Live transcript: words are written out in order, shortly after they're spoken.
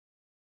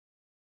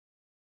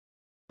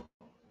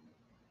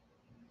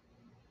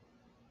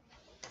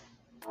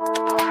Hello,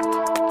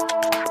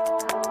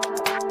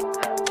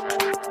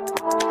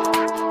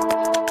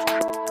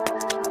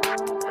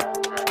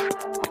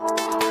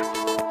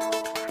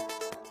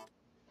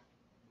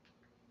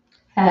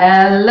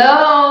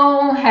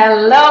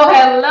 hello,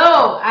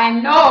 hello. I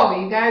know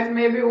you guys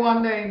may be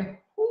wondering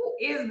who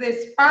is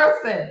this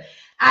person?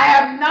 I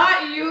am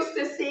not used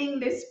to seeing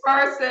this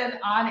person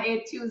on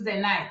a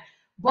Tuesday night,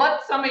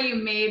 but some of you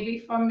may be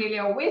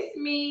familiar with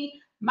me.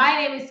 My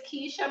name is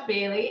Keisha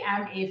Bailey.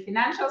 I'm a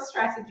financial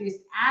strategist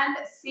and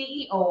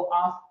CEO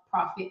of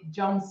Profit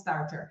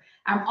Jumpstarter.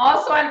 I'm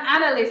also an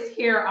analyst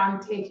here on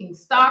Taking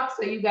Stock,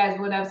 so you guys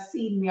would have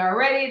seen me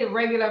already. The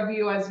regular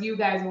viewers, you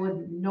guys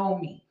would know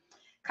me.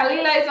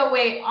 Kalila is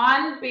away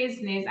on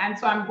business, and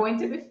so I'm going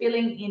to be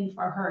filling in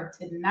for her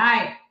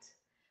tonight.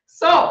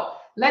 So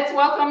let's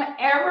welcome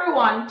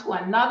everyone to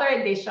another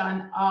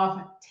edition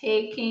of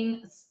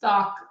Taking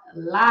Stock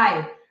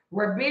Live.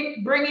 We're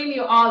bringing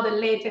you all the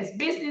latest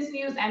business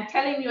news and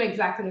telling you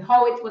exactly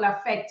how it will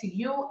affect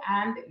you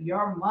and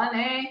your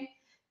money.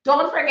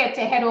 Don't forget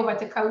to head over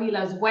to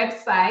Kalila's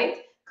website,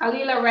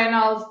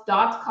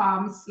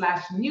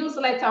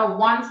 KalilaReynolds.com/newsletter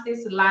once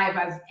this live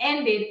has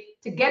ended,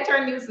 to get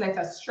our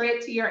newsletter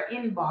straight to your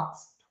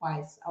inbox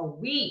twice a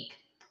week.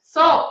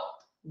 So,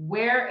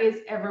 where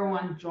is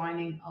everyone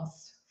joining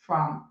us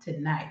from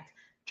tonight?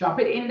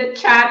 Drop it in the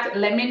chat.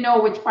 Let me know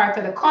which part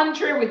of the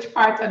country, which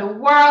part of the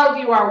world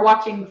you are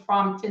watching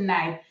from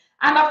tonight.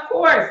 And of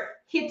course,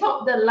 hit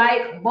up the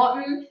like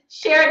button,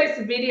 share this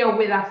video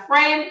with a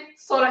friend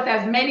so that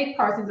as many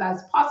persons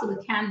as possible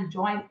can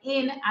join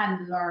in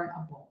and learn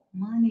about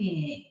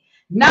money.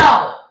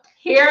 Now,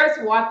 here's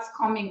what's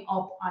coming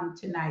up on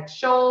tonight's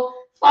show,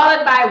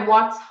 followed by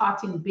what's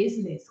hot in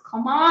business.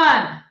 Come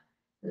on,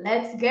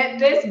 let's get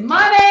this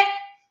money.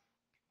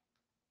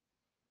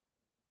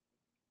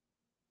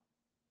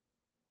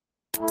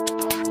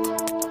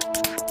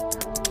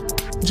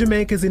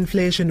 Jamaica's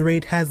inflation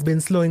rate has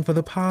been slowing for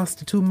the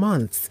past 2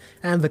 months,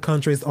 and the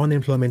country's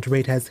unemployment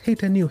rate has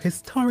hit a new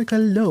historical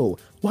low.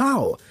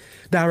 Wow!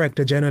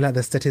 Director General at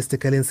the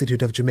Statistical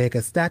Institute of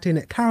Jamaica,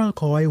 Statin, Carol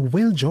Coy,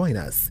 will join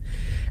us.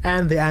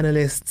 And the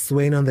analysts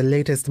weighing on the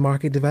latest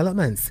market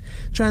developments.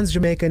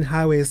 Trans-Jamaican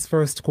Highway's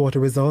first quarter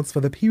results for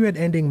the period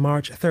ending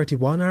March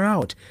 31 are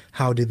out.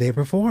 How did they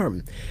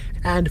perform?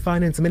 And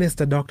Finance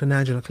Minister Dr.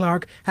 Nigel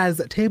Clark has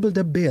tabled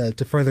a bill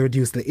to further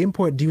reduce the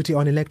import duty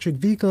on electric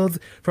vehicles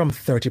from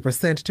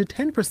 30% to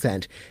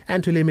 10%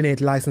 and to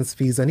eliminate license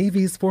fees on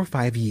EVs for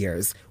 5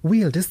 years.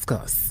 We'll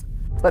discuss.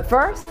 But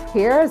first,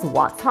 here's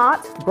What's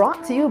Hot,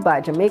 brought to you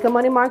by Jamaica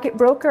Money Market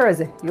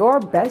Brokers, your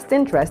best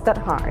interest at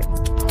heart.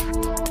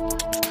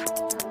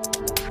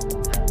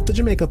 The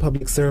Jamaica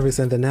Public Service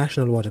and the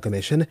National Water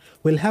Commission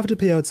will have to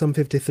pay out some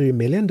 $53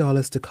 million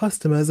to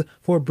customers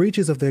for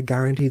breaches of their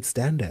guaranteed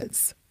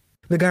standards.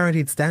 The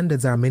guaranteed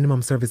standards are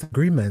minimum service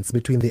agreements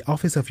between the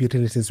Office of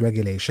Utilities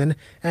Regulation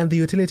and the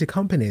utility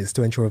companies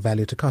to ensure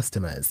value to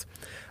customers.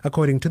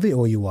 According to the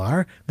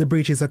OUR, the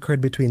breaches occurred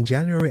between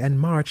January and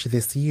March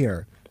this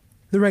year.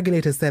 The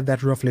regulator said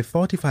that roughly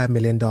 $45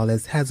 million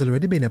has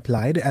already been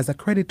applied as a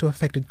credit to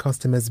affected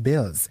customers'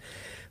 bills.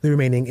 The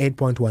remaining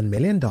 $8.1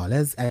 million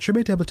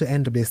attributable to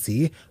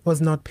NWC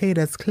was not paid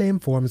as claim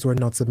forms were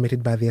not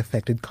submitted by the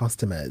affected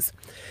customers.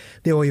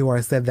 The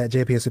OUR said that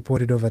JPS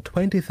reported over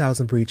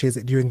 20,000 breaches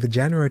during the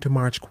January to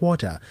March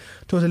quarter,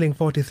 totaling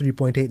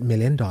 $43.8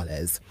 million.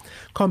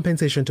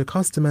 Compensation to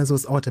customers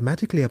was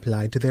automatically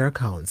applied to their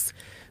accounts.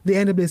 The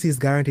NWC's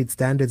guaranteed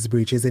standards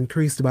breaches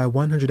increased by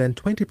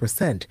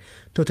 120%,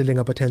 totaling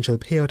a potential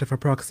payout of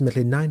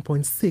approximately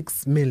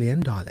 $9.6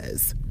 million.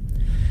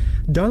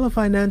 Dollar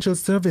Financial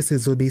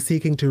Services will be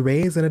seeking to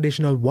raise an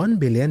additional $1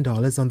 billion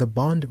on the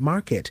bond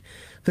market.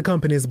 The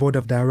company's board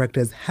of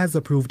directors has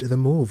approved the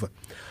move.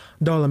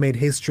 Dollar made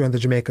history on the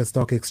Jamaica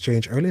Stock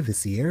Exchange early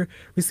this year,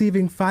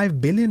 receiving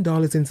 $5 billion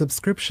in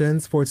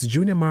subscriptions for its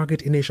junior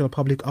market initial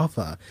public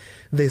offer.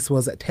 This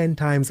was 10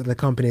 times the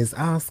company's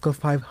ask of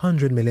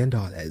 $500 million.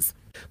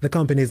 The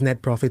company's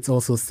net profits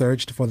also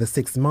surged for the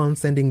 6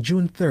 months ending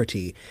June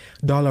 30.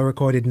 Dollar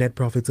recorded net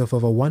profits of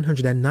over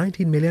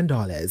 $119 million,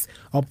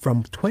 up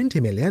from $20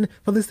 million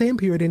for the same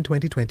period in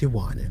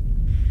 2021.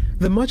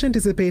 The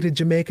much-anticipated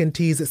Jamaican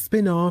Teas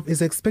spin-off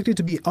is expected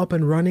to be up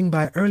and running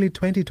by early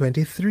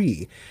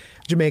 2023.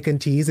 Jamaican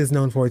Teas is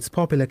known for its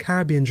popular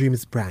Caribbean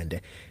Dreams brand.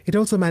 It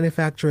also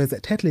manufactures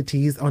Tetley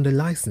Teas under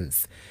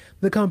license.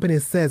 The company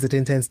says it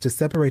intends to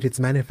separate its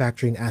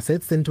manufacturing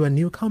assets into a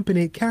new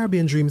company,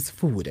 Caribbean Dreams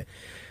Food.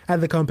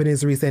 At the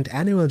company's recent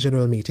annual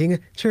general meeting,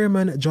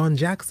 Chairman John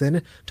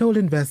Jackson told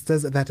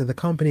investors that the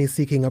company is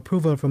seeking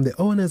approval from the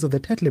owners of the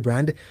Tetley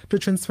brand to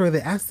transfer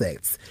the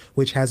assets,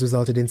 which has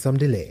resulted in some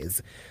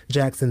delays.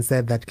 Jackson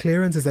said that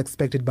clearance is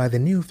expected by the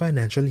new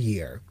financial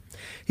year.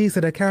 He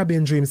said a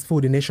Caribbean Dreams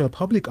Food initial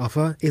public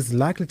offer is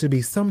likely to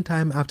be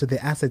sometime after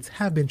the assets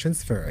have been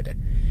transferred.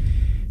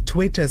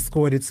 Twitter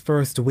scored its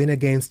first win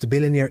against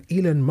billionaire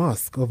Elon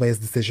Musk over his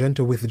decision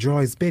to withdraw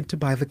his bid to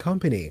buy the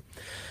company.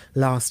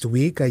 Last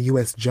week, a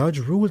U.S. judge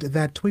ruled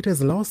that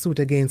Twitter's lawsuit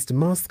against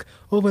Musk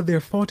over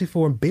their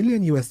 $44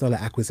 billion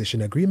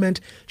acquisition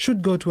agreement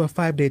should go to a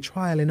 5-day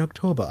trial in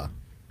October.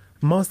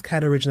 Musk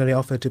had originally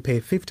offered to pay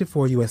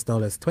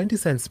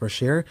 $54.20 per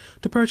share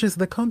to purchase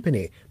the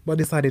company, but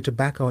decided to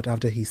back out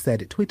after he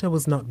said Twitter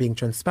was not being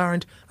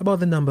transparent about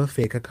the number of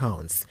fake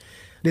accounts.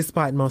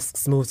 Despite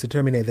Musk's moves to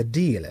terminate the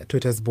deal,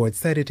 Twitter's board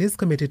said it is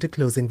committed to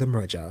closing the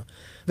merger.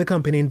 The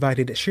company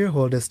invited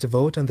shareholders to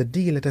vote on the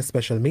deal at a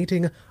special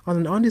meeting on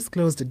an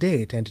undisclosed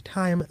date and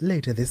time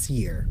later this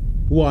year.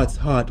 What's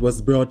Hot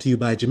was brought to you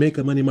by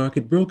Jamaica Money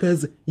Market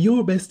Brokers,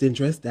 your best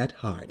interest at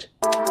heart.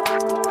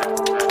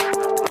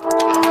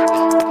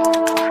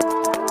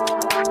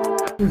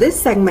 This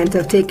segment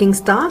of Taking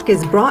Stock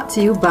is brought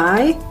to you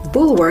by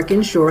Bulwark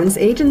Insurance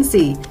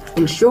Agency.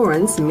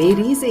 Insurance made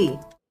easy.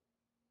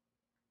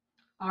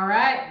 All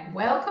right,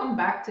 welcome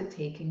back to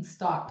Taking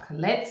Stock.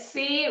 Let's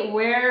see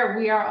where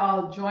we are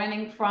all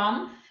joining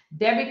from.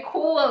 Debbie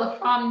Cool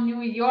from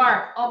New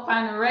York, up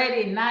and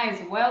ready. Nice.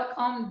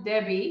 Welcome,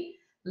 Debbie.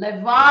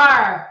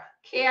 LeVar,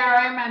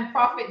 KRM and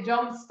Profit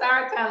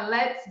Jumpstarter.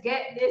 Let's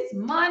get this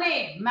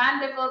money.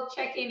 Mandeville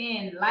checking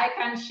in. Like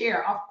and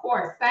share, of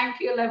course.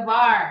 Thank you,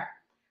 LeVar.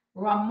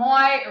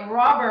 Ramoy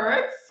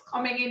Roberts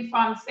coming in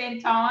from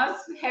St. Thomas.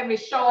 Heavy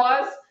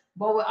showers,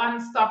 but we're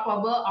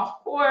unstoppable. Of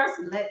course,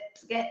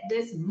 let's get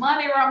this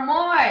money,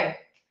 Ramoy.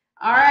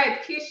 All right,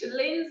 Kish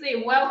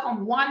Lindsay,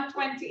 welcome.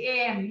 1:20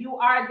 a.m. You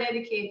are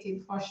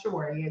dedicated for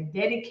sure. You're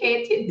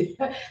dedicated,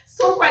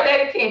 super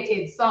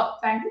dedicated. So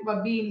thank you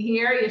for being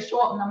here. You show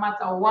up no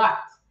matter what.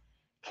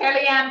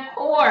 Kellyanne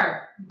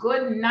Core,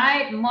 good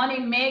night, money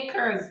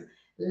makers.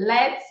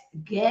 Let's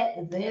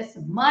get this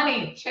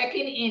money.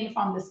 Checking in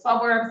from the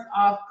suburbs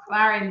of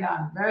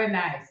Clarendon. Very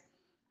nice.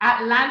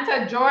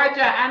 Atlanta,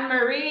 Georgia,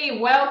 Anne-Marie,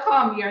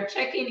 welcome. You're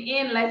checking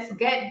in. Let's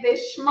get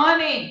this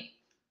money.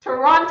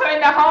 Toronto in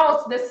the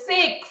house, the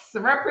 6.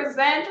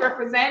 Represent.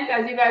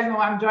 As you guys know,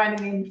 I'm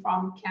joining in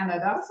from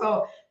Canada.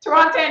 So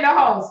Toronto in the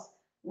house,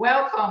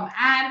 welcome.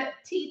 And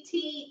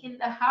TT in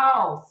the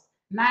house.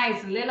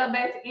 Nice.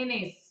 Lilibet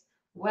Innis,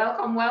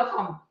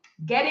 welcome.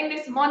 Getting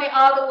this money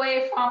all the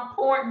way from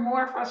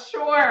Portmore for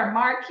sure.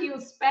 Mark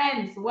Hughes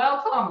Spence,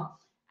 welcome.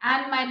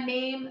 And my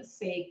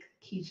namesake,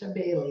 Keisha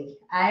Bailey.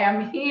 I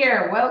am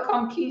here.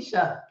 Welcome,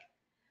 Keisha.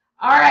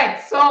 All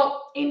right, so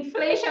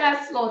inflation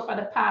has slowed for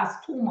the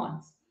past 2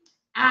 months,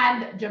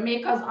 and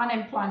Jamaica's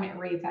unemployment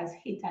rate has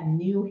hit a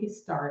new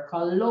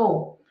historical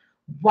low.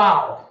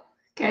 Wow.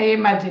 Can you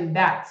imagine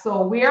that?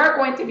 So we are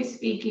going to be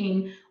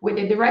speaking with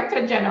the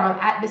Director General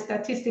at the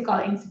Statistical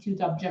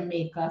Institute of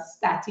Jamaica,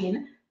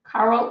 Statin,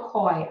 Carol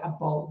Coy,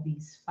 about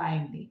these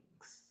findings.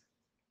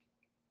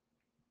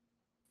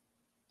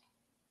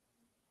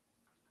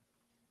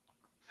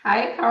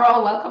 Hi,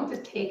 Carol. Welcome to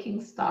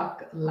Taking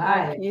Stock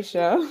Live.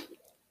 Keisha,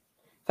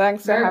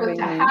 thanks for having me.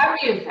 Very good to have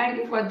you. Thank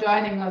you for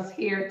joining us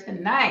here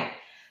tonight.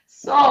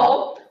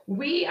 So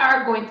we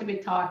are going to be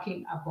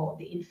talking about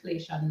the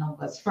inflation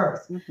numbers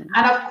first.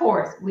 And of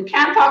course, we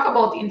can't talk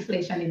about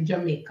inflation in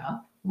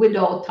Jamaica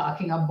without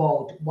talking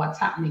about what's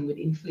happening with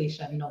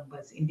inflation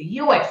numbers in the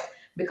US.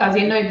 Because,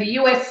 you know, if the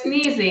US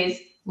sneezes,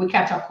 we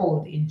catch a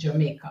cold in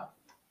Jamaica.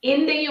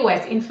 In the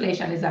US,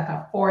 inflation is at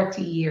a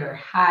 40-year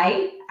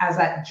high as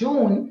at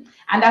June,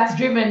 and that's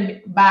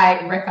driven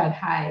by record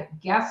high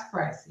gas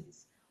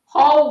prices.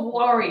 How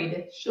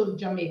worried should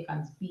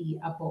Jamaicans be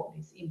about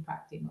this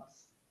impacting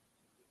us?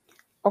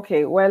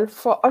 Okay, well,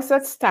 for us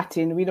at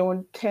Statin, we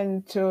don't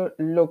tend to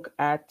look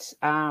at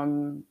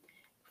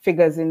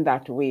figures in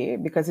that way,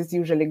 because it's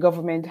usually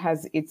government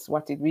has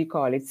we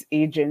call its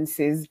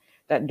agencies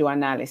that do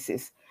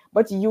analysis.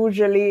 But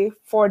usually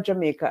for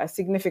Jamaica, a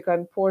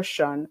significant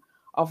portion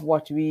of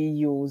what we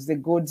use, the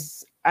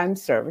goods and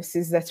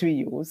services that we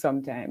use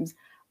sometimes,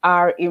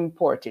 are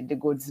imported, the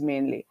goods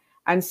mainly.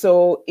 And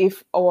so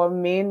if our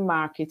main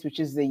market, which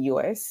is the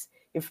US,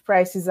 if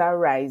prices are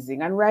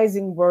rising and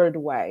rising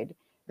worldwide,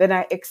 then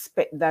I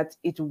expect that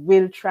it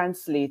will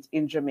translate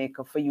in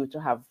Jamaica for you to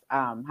have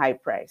high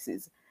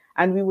prices.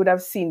 And we would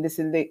have seen this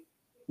in the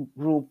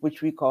group,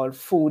 which we call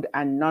food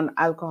and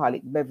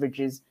non-alcoholic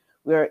beverages,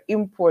 where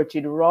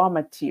imported raw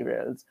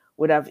materials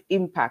would have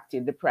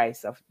impacted the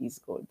price of these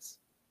goods.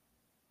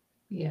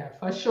 Yeah,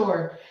 for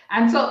sure.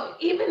 And so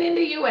even in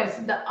the US,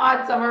 the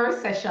odds of a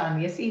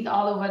recession, you see it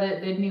all over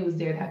the news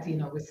there that, you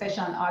know,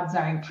 recession odds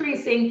are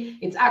increasing.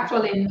 It's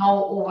actually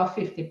now over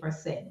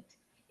 50%.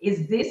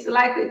 Is this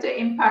likely to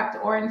impact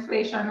our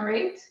inflation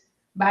rate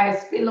by a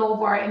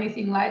spillover or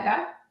anything like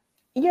that?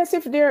 Yes,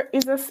 if there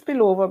is a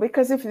spillover,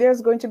 because if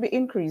there's going to be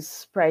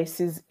increased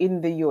prices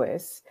in the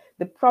US,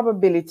 the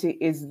probability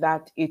is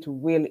that it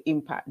will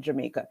impact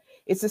Jamaica.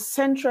 It's a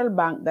central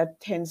bank that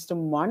tends to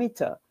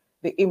monitor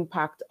the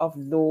impact of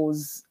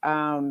those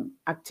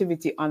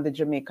activity on the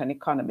Jamaican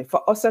economy.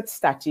 For us at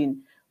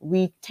Statin,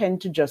 we tend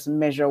to just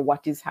measure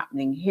what is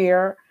happening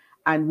here,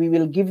 and we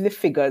will give the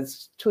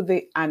figures to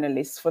the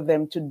analysts for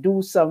them to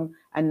do some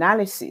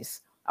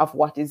analysis of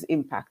what is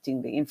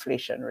impacting the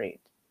inflation rate.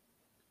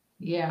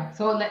 Yeah,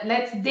 so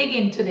let's dig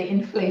into the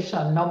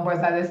inflation numbers.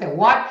 As I said,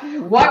 what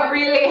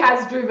really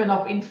has driven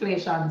up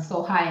inflation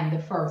so high in the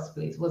first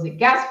place? Was it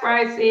gas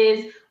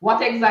prices?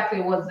 What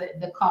exactly was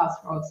the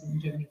cost for us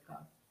in Jamaica?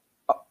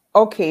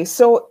 Okay,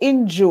 so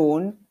in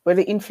June, where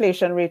the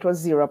inflation rate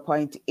was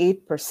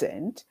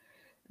 0.8%,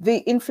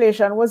 the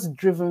inflation was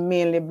driven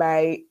mainly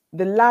by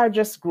the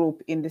largest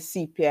group in the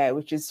CPI,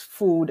 which is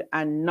food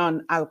and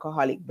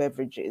non-alcoholic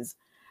beverages.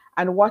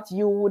 And what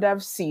you would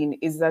have seen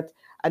is that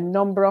a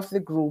number of the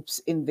groups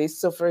in this,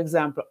 so for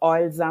example,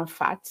 oils and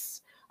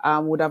fats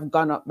would have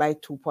gone up by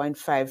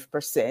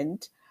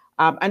 2.5%.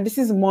 And this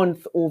is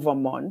month over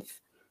month.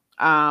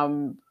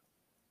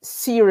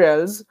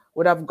 Cereals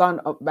would have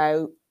gone up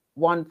by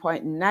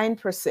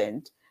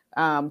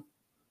 1.9%.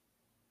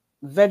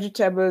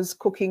 Vegetables,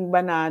 cooking,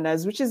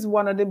 bananas, which is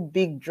one of the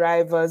big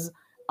drivers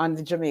on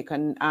the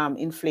Jamaican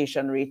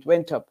inflation rate,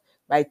 went up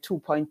by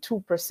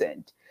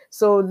 2.2%.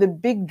 So the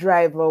big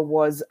driver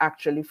was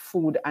actually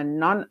food and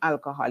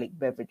non-alcoholic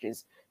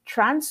beverages.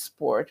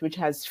 Transport, which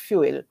has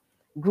fuel,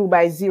 grew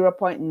by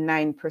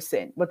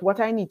 0.9%. But what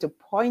I need to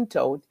point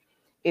out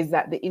is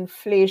that the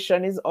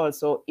inflation is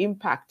also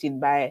impacted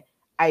by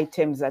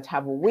items that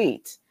have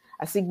weight.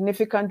 A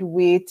significant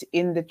weight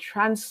in the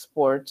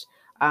transport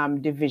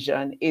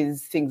division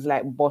is things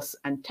like bus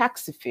and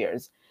taxi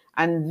fares.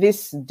 And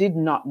this did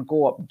not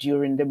go up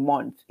during the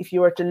month. If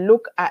you were to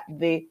look at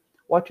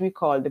what we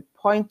call the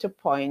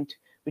point-to-point,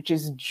 which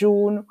is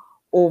June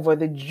over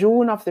the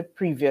June of the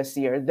previous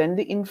year, then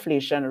the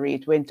inflation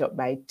rate went up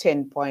by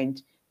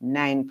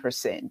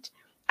 10.9%.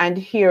 And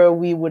here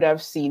we would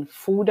have seen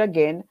food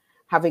again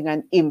having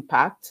an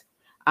impact.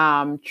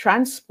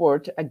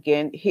 Transport,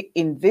 again,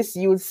 in this,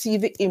 you'll see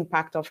the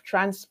impact of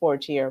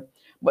transport here.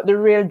 But the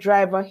real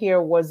driver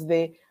here was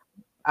the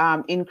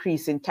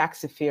increase in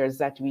taxi fares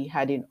that we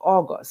had in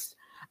August.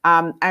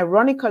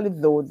 Ironically,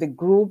 though, the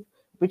group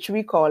which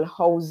we call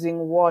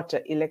housing,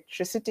 water,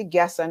 electricity,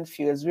 gas, and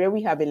fuels, where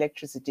we have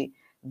electricity,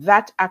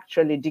 that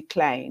actually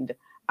declined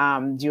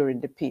during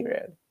the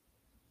period.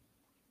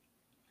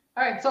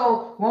 All right,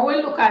 so when we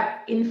look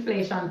at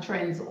inflation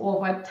trends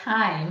over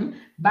time,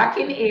 back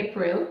in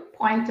April,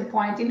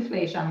 point-to-point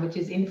inflation, which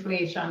is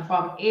inflation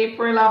from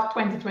April of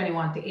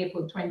 2021 to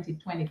April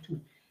 2022,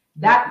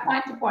 that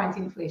point-to-point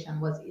inflation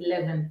was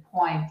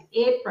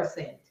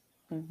 11.8%.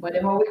 But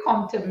then when we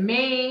come to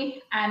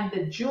May and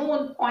the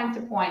June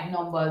point-to-point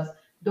numbers,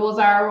 those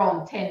are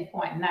around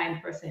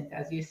 10.9%,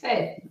 as you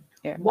said.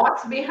 Yeah.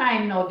 What's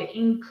behind now the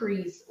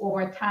increase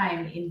over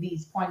time in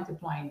these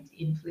point-to-point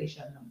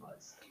inflation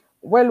numbers?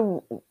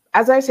 Well,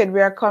 as I said,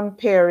 we are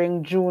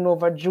comparing June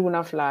over June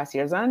of last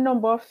year. And a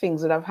number of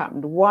things that have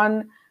happened.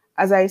 One,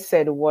 as I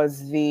said,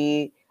 was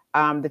the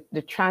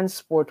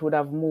transport would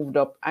have moved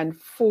up, and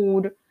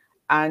food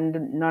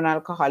and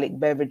non-alcoholic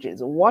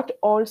beverages. What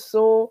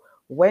also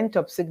went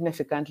up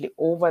significantly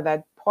over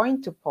that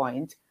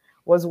point-to-point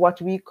was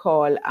what we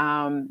call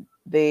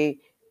the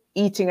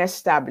eating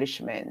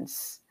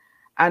establishments.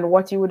 And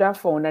what you would have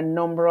found, a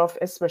number of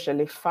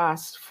especially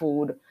fast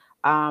food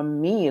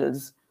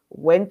meals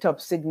went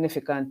up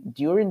significant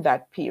during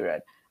that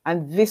period.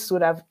 And this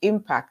would have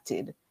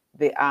impacted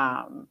the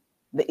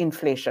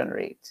inflation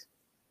rate.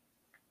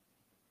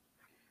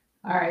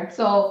 All right,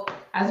 so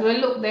as we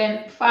look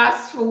then,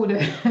 fast food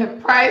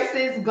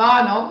prices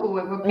gone up,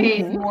 we're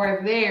paying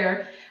more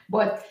there.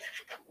 But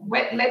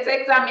let's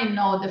examine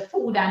now the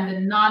food and the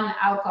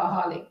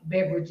non-alcoholic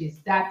beverages,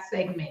 that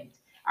segment.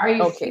 Are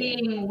you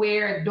seeing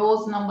where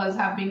those numbers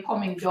have been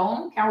coming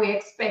down? Can we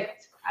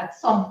expect at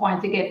some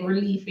point to get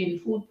relief in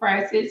food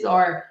prices,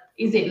 or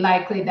is it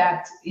likely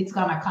that it's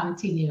going to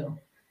continue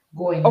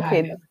going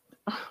higher?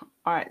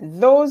 All right,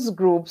 those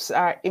groups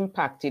are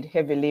impacted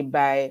heavily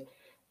by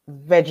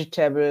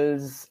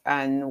vegetables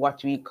and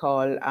what we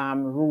call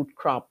root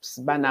crops,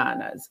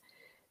 bananas.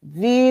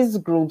 These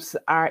groups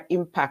are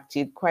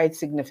impacted quite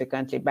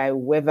significantly by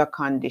weather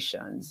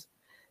conditions.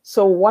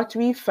 So what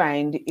we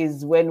find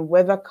is when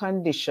weather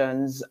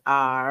conditions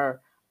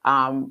are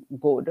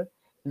good,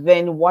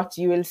 then what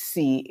you will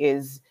see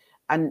is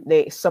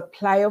the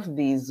supply of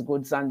these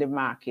goods on the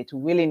market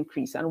will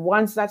increase. And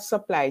once that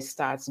supply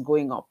starts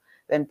going up,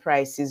 then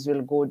prices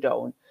will go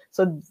down.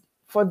 So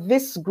for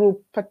this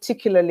group,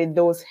 particularly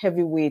those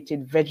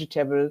heavy-weighted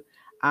vegetable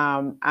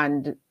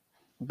and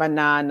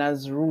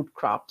bananas, root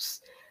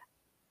crops,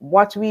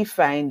 what we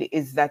find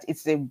is that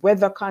it's the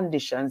weather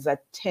conditions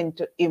that tend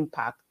to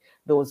impact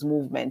those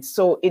movements.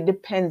 So it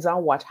depends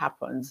on what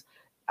happens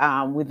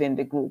within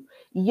the group.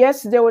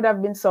 Yes, there would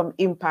have been some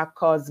impact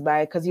caused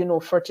by, because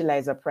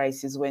fertilizer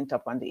prices went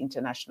up on the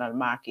international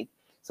market.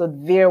 So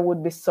there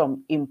would be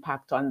some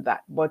impact on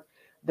that. But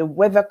the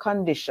weather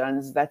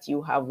conditions that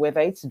you have,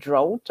 whether it's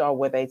drought or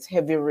whether it's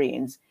heavy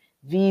rains,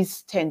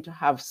 these tend to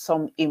have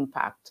some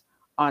impact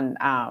on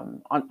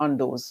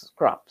those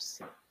crops.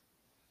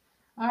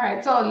 All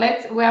right, so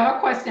we have a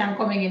question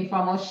coming in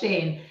from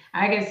O'Shane.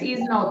 I guess he's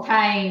now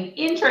tying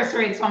interest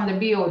rates from the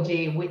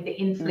BOJ with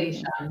the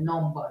inflation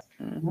numbers.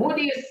 Would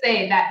you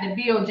say that the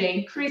BOJ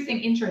increasing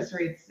interest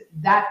rates,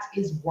 that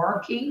is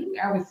working?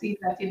 Are we seeing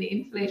that in the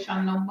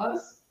inflation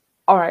numbers?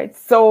 All right,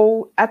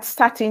 so at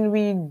starting,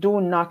 we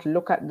do not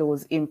look at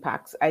those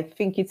impacts. I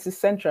think it's the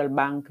central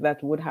bank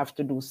that would have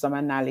to do some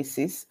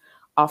analysis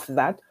of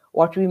that.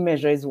 What we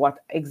measure is what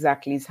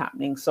exactly is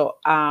happening. So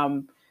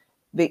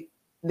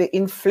the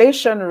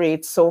inflation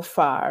rate so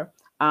far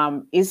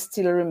is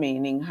still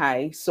remaining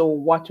high. So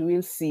what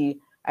we'll see,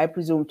 I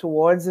presume,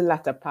 towards the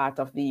latter part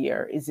of the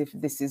year is if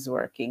this is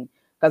working,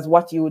 because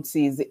what you would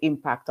see is the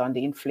impact on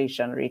the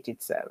inflation rate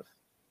itself.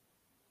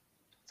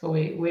 So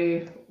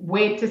we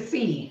wait to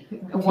see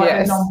what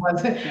Yes, the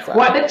numbers, exactly.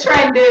 what the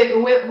trend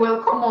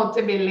will come out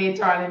to be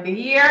later on in the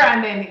year.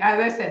 And then, as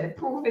I said, the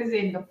proof is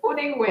in the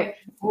pudding. We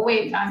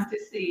wait on to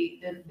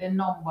see the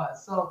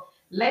numbers. So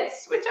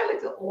let's switch a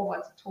little over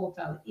to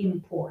total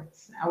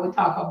imports. I will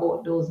talk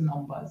about those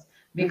numbers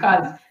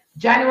because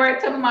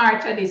January to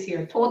March of this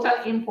year, total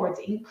imports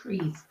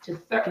increased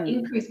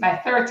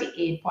by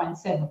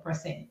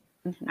 38.7%.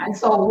 And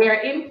so we're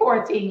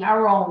importing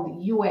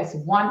around US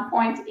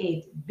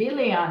 $1.8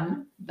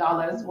 billion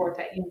worth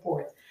of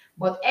imports,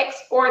 but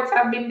exports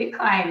have been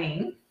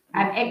declining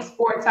and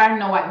exports are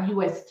now at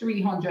US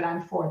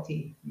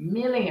 340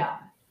 million.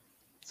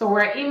 So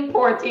we're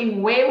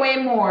importing way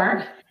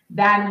more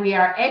than we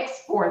are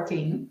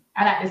exporting.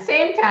 And at the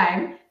same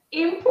time,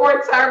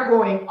 imports are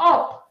going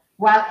up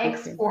while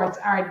exports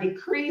are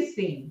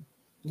decreasing.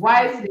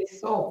 Why is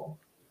this so?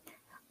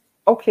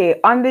 Okay,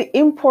 on the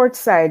import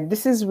side,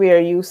 this is where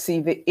you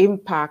see the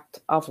impact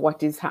of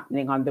what is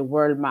happening on the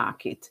world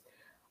market.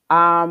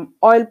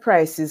 Oil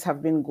prices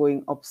have been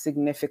going up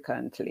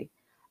significantly.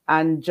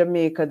 And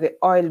Jamaica, the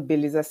oil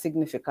bill is a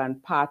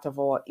significant part of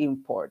our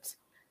imports.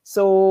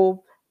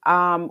 So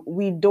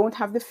we don't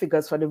have the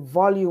figures for the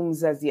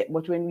volumes as yet,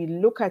 but when we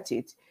look at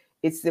it,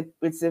 it's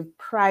the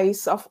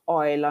price of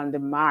oil on the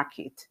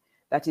market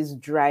that is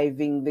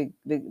driving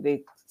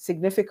the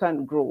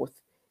significant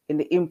growth in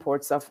the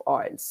imports of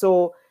oil.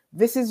 So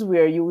this is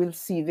where you will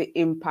see the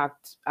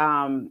impact.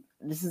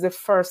 This is the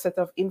first set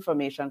of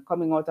information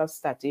coming out of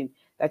Statin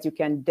that you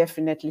can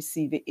definitely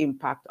see the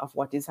impact of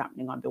what is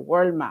happening on the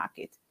world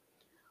market.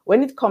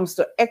 When it comes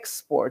to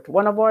export,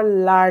 one of our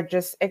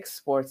largest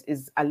exports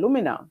is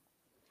alumina.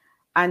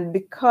 And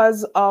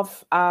because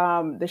of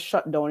the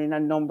shutdown in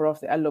a number of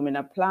the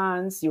alumina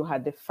plants, you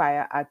had the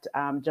fire at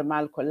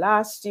Jamalco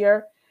last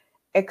year,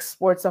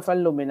 exports of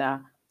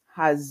alumina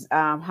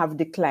have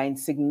declined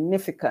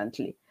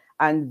significantly.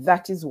 And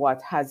that is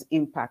what has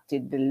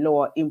impacted the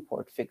lower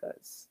import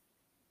figures.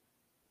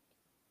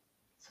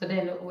 So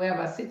then we have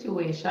a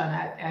situation,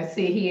 I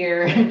see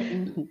here,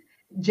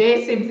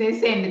 Jay Simpson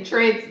is saying the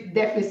trade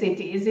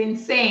deficit is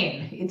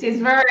insane. It's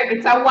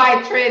a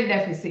wide trade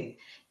deficit.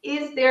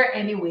 Is there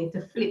any way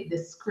to flip the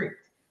script?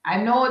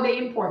 I know the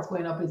imports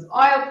going up is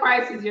oil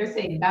prices. You're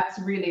saying that's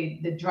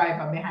really the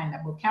driver behind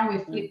that. But can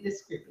we flip the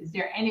script? Is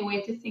there any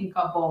way to think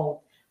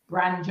about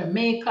brand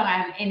Jamaica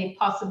and any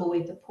possible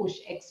way to push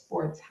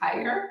exports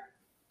higher?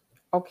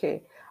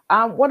 Okay.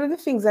 One of the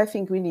things I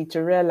think we need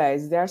to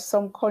realize, there are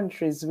some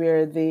countries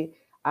where the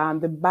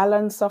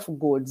balance of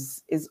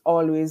goods is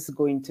always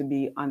going to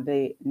be on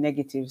the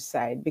negative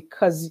side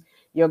because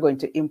you're going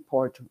to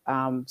import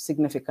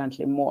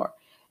significantly more.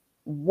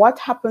 What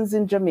happens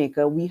in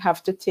Jamaica, we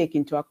have to take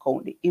into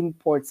account the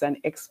imports and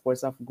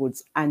exports of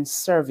goods and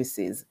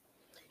services.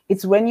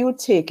 It's when you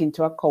take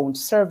into account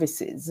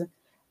services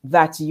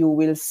that you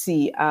will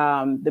see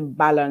the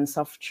balance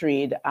of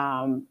trade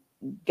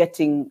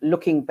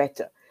looking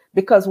better.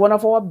 Because one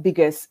of our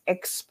biggest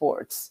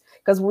exports,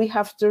 because we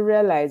have to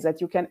realize that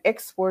you can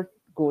export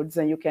goods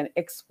and you can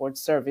export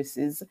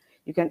services,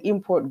 you can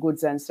import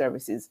goods and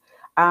services.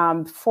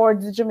 For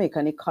the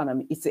Jamaican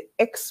economy, it's the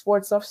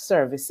exports of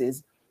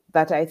services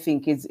that I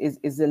think is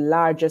the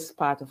largest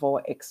part of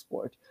our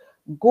export.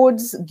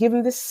 Goods,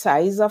 given the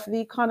size of the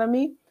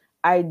economy,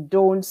 I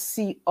don't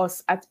see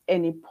us at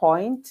any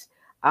point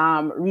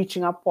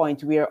reaching a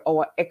point where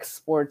our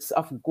exports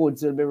of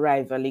goods will be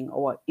rivaling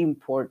our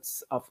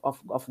imports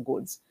of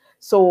goods.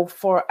 So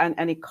for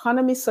an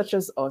economy such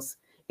as us,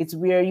 it's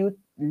where you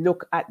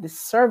look at the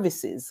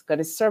services, got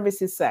the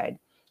services side.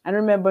 And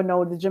remember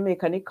now the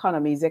Jamaican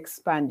economy is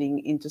expanding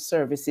into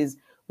services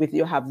with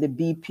you have the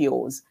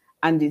BPOs,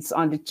 and it's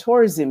on the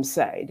tourism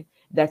side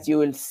that you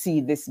will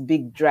see this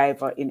big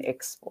driver in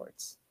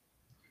exports.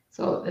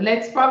 So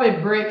let's probably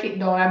break it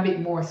down a bit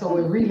more so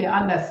we really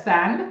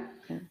understand.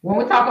 When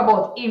we talk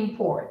about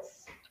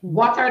imports,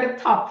 what are the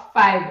top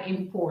 5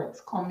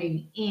 imports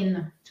coming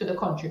in to the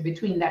country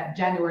between that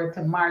January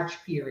to March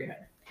period?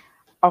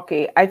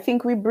 Okay, I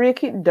think we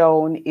break it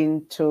down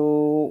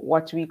into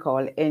what we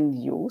call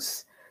end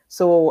use.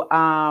 So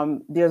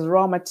there's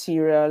raw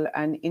material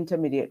and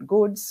intermediate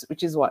goods,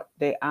 which is what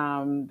the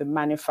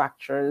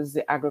manufacturers,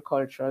 the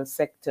agricultural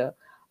sector,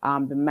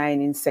 the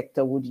mining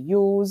sector would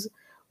use.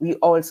 We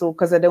also,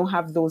 because I don't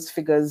have those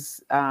figures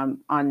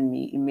on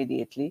me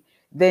immediately,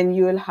 Then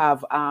you will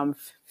have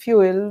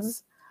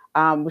fuels,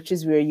 which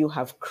is where you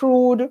have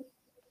crude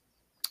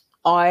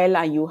oil,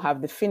 and you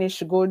have the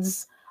finished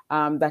goods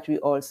that we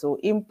also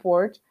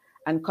import,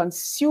 and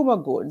consumer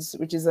goods,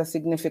 which is a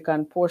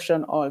significant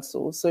portion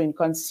also. So in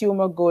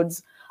consumer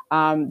goods,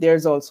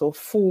 there's also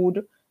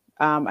food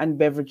and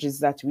beverages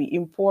that we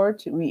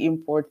import. We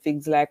import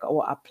things like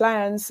our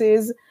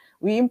appliances.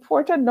 We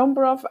import a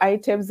number of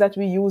items that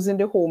we use in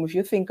the home. If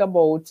you think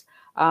about,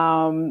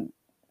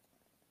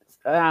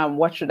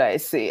 what should I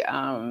say,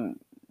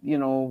 you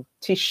know,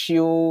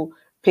 tissue,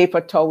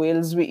 paper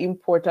towels, we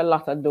import a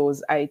lot of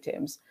those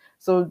items.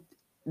 So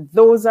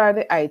those are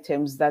the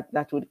items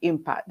that would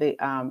impact the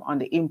on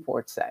the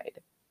import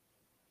side.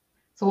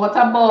 So what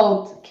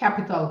about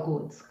capital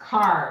goods,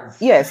 cars?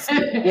 Yes.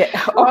 Yeah.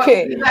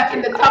 Okay. Is that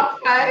in the top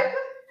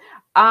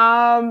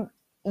 5?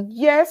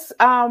 Yes.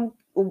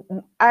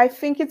 I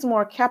think it's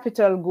more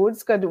capital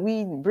goods because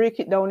we break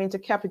it down into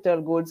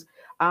capital goods.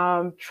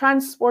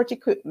 Transport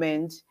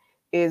equipment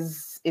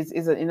is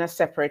in a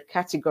separate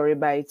category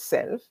by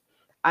itself.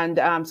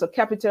 And so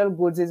capital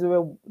goods is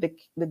where the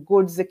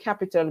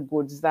capital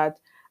goods that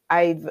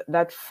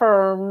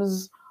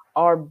firms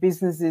or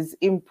businesses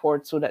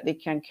import so that they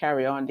can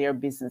carry on their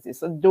businesses.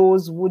 So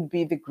those would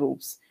be the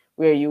groups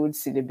where you would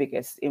see the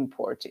biggest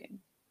importing.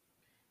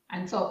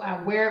 And so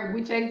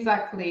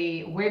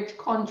which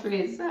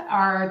countries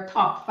are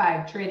top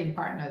 5 trading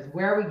partners?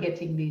 Where are we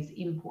getting these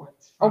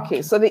imports from?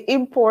 Okay, so the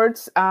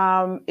imports,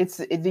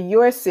 the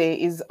USA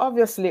is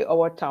obviously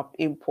our top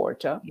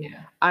importer.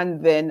 Yeah.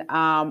 And then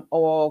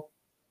our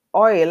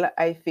oil,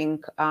 I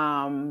think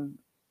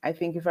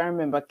if I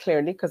remember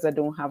clearly, because I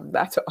don't have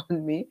that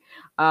on me,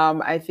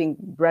 I think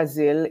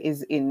Brazil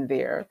is in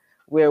there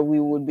where we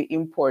would be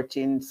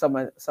importing some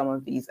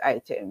of these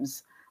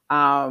items.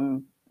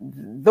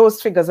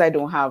 Those figures I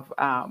don't have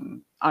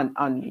on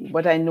me,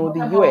 but I know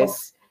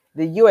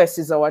the US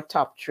is our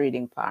top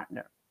trading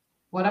partner.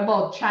 What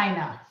about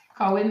China?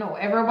 Because we know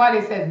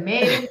everybody says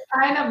made in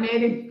China,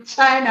 made in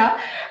China.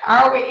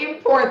 Are we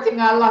importing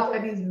a lot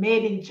of these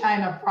made in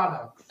China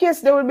products?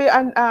 Yes, there will be,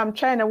 and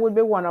China would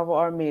be one of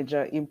our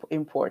major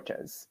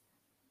importers.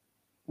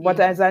 But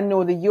as I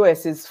know, the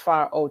US is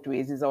far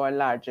outweighs, is our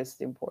largest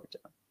importer.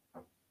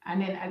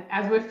 And then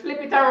as we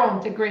flip it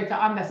around to greater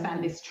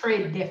understand this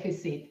trade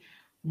deficit,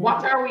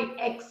 what are we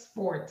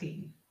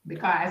exporting?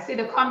 Because I see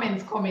the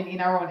comments coming in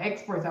around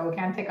exports, and we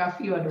can take a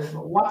few of those.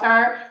 But what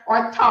are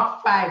our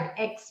top 5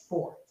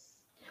 exports?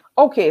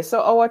 Okay,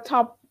 so our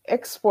top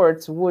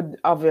exports would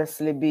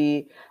obviously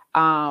be,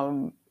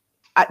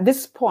 at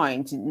this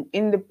point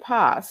in the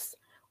past,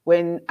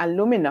 when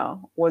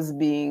alumina was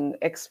being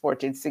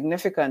exported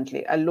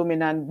significantly,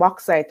 alumina and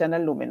bauxite and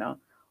alumina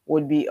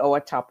would be our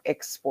top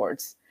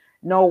exports.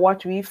 Now,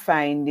 what we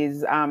find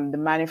is the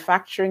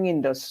manufacturing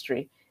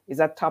industry is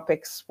a top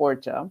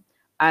exporter,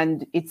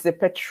 and it's the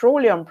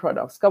petroleum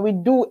products, because we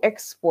do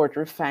export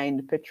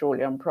refined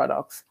petroleum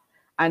products,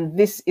 and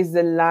this is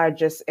the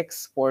largest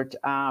export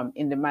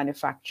in the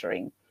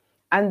manufacturing.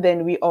 And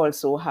then we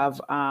also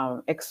have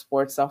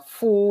exports of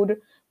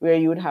food, where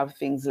you would have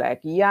things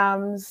like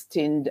yams,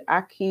 tinned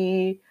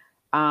ackee,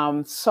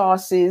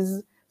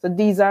 sauces. So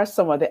these are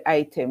some of the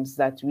items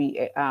that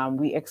we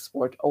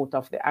export out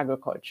of the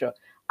agriculture.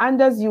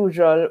 And as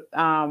usual,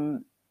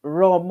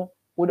 rum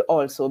would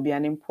also be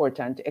an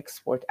important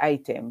export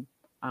item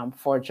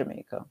for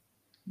Jamaica.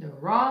 The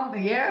rum,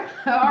 yeah.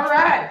 All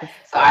right.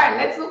 So, all right,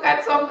 let's look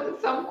at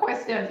some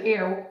questions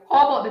here.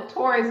 How about the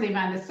tourism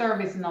and the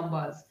service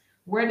numbers?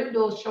 Where do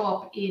those show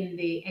up in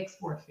the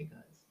export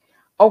figures?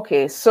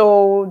 Okay,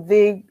 so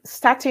the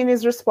Statin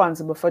is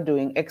responsible for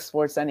doing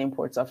exports and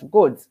imports of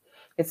goods.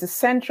 It's a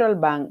central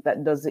bank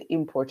that does the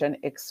import and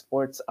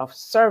exports of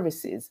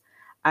services.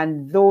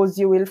 And those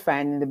you will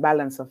find in the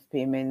balance of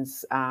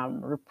payments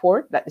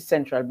report that the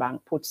central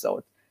bank puts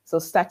out. So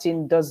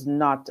Statin does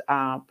not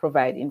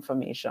provide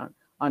information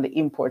on the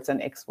imports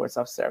and exports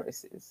of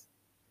services.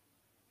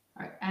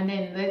 All right. And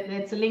then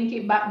let's link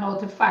it back now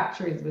to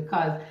factories,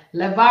 because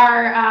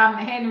LeVar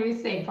Henry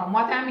is saying, from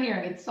what I'm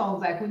hearing, it sounds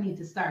like we need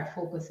to start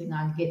focusing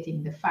on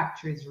getting the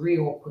factories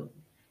reopened.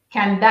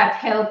 Can that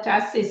help to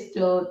assist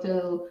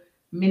to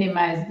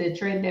minimize the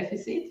trade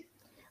deficit?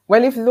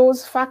 Well, if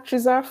those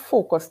factories are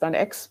focused on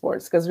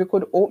exports, because we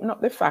could open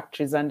up the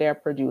factories and they're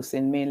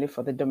producing mainly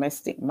for the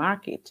domestic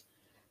market.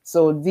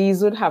 So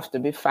these would have to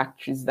be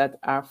factories that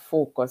are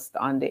focused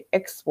on the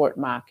export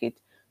market,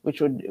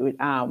 which would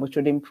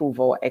improve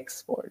our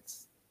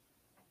exports.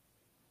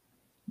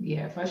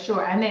 Yeah, for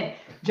sure. And then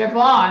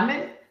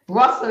Javon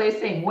Russell is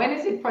saying, when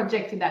is it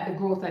projected that the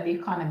growth of the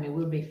economy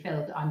will be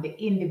felt on the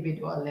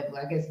individual level?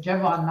 I guess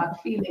Javon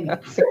not feeling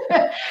it.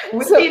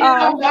 We see the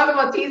numbers,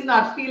 but he's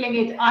not feeling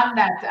it on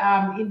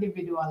that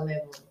individual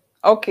level.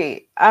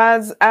 Okay,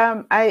 as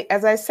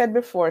I said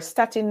before,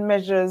 Statin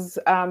measures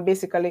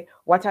basically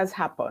what has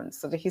happened,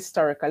 so the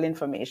historical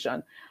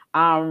information.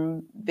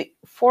 The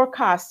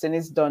forecasting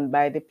is done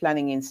by the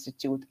Planning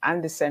Institute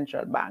and the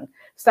Central Bank.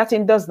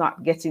 Statin does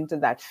not get into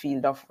that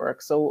field of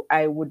work, so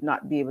I would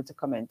not be able to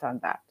comment on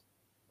that.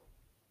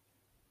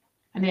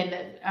 And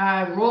then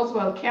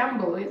Roswell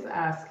Campbell is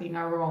asking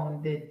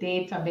around the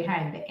data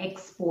behind the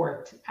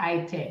export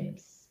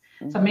items.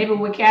 So maybe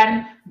we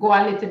can go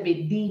a little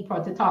bit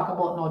deeper to talk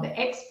about now the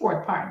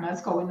export partners,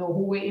 because we know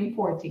who we're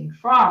importing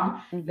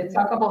from. Let's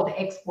talk about the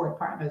export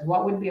partners.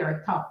 What would be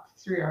our top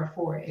 3 or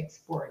 4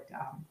 export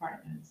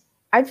partners?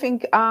 I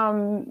think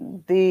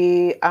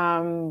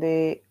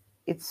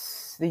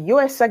it's the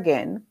US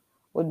again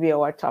would be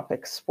our top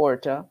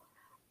exporter,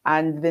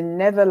 and the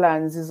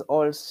Netherlands is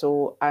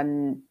also a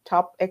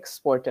top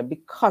exporter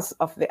because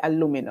of the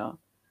alumina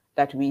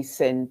that we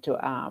send to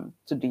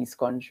these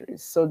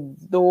countries. So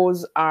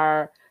those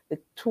are the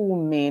 2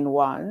 main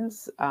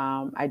ones.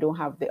 I don't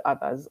have the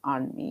others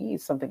on me.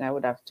 It's something I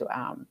would have to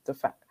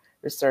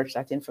research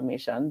that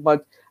information.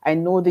 But I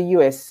know the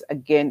US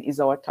again is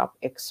our top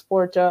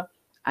exporter,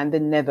 and the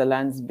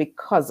Netherlands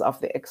because of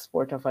the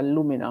export of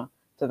alumina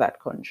to that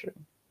country.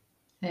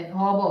 And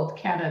how about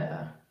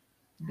Canada?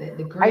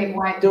 The Great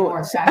White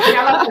North. I see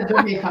a lot of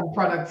Jamaican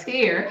products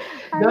here.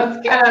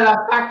 Does Canada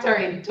factor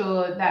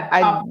into that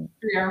top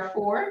 3 or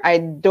 4? I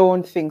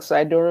don't think so.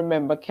 I don't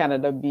remember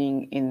Canada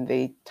being in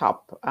the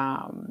top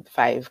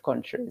 5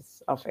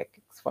 countries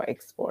for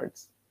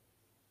exports.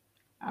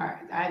 All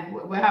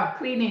right. We have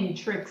Cleaning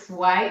Tricks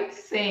White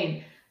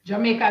saying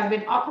Jamaica has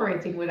been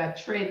operating with a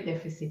trade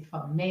deficit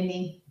for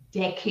many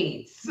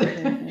decades.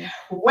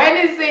 When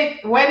is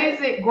it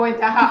going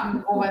to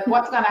happen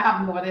what's going to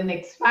happen over the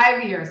next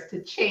 5 years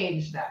to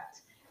change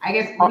that? I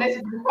guess let's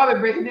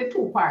probably break it into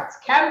 2 parts.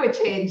 Can we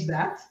change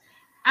that?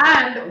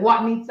 And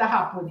what needs to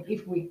happen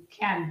if we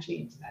can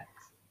change that?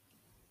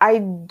 I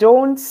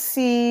don't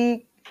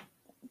see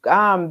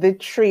the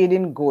trade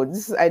in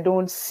goods. I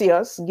don't see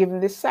us, given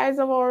the size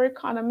of our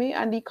economy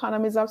and the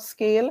economies of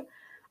scale,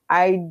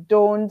 I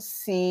don't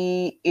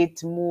see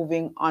it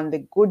moving on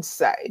the goods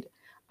side.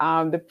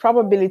 The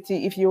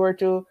probability, if you were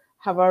to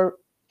have an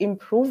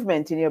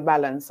improvement in your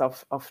balance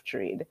of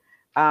trade,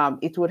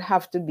 it would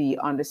have to be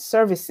on the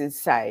services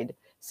side,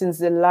 since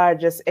the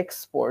largest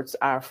exports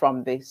are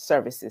from the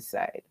services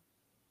side.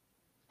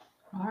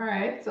 All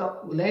right,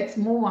 so let's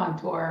move on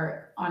to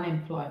our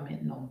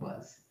unemployment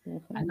numbers.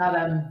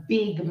 Another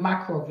big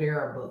macro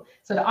variable.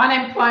 So the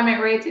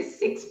unemployment rate is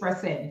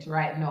 6%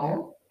 right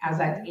now, as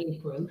at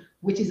April,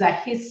 which is a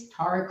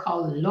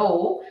historical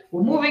low.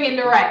 We're moving in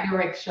the right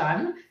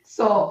direction.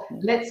 So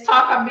let's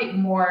talk a bit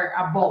more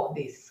about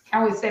this.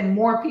 Can we say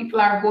more people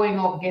are going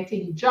out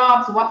getting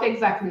jobs? What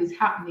exactly is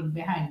happening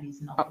behind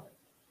these numbers?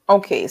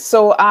 Okay,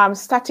 so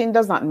Statin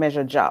does not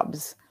measure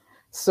jobs.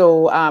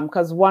 So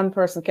because one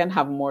person can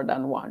have more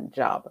than one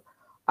job.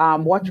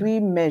 What we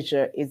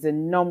measure is the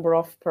number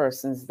of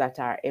persons that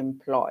are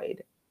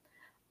employed.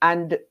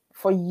 And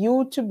for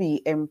you to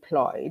be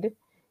employed,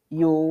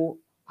 you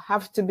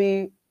have to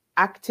be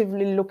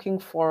actively looking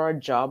for a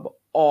job,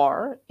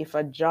 or if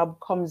a job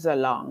comes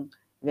along,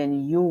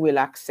 then you will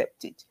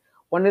accept it.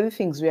 One of the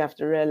things we have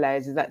to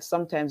realize is that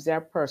sometimes there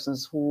are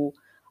persons who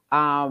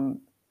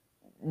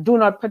do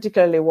not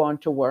particularly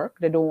want to work.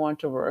 They don't want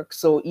to work.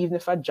 So even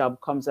if a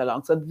job comes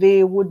along, so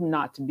they would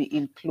not be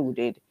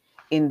included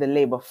in the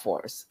labor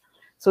force.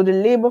 So the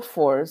labor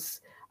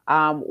force,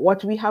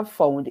 what we have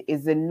found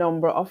is the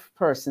number of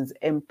persons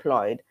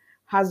employed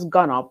has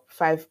gone up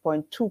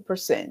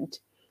 5.2%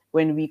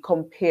 when we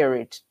compare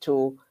it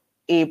to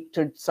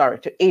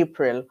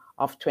April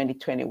of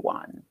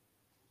 2021.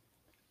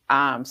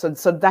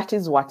 So that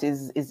is what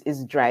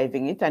is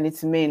driving it, and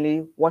it's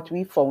mainly what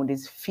we found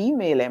is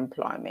female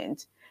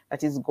employment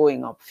that is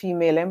going up.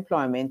 Female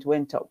employment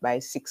went up by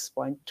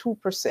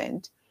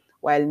 6.2%,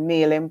 while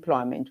male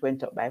employment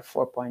went up by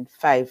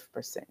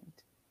 4.5%.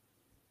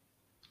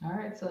 All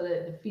right, so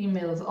the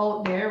females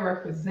out there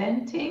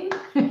representing.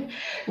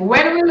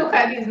 When we look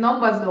at these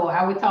numbers, though,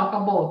 and we talk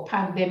about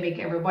pandemic,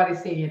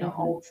 everybody's saying,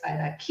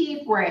 outside. I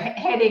keep we're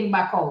heading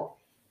back out.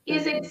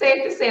 Is it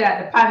safe to say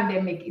that the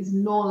pandemic is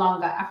no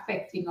longer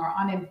affecting our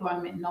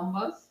unemployment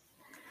numbers?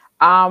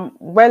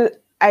 Well,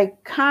 I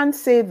can't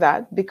say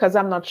that because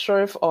I'm not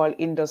sure if all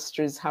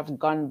industries have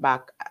gone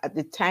back at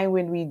the time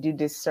when we did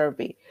this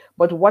survey.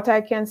 But what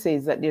I can say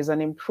is that there's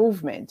an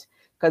improvement,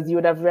 because you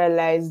would have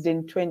realized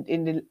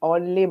in all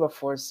labor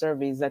force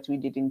surveys that we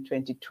did in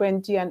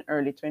 2020 and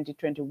early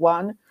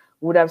 2021,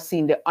 would have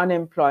seen the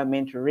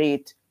unemployment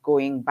rate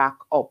going back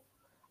up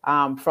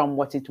from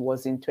what it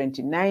was in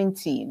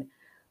 2019.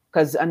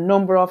 Because a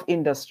number of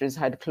industries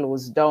had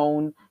closed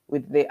down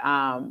with the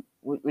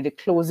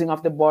closing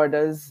of the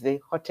borders. The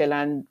hotel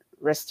and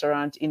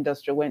restaurant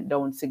industry went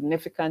down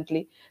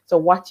significantly. So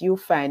what you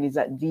find is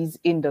that these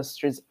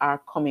industries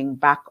are coming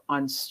back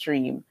on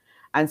stream.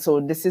 And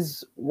so this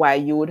is why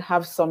you would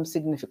have some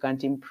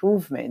significant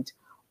improvement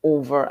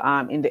over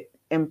in the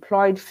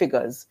employed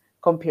figures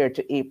compared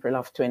to April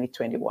of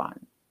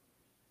 2021.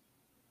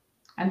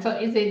 And so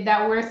is it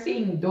that we're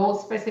seeing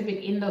those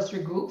specific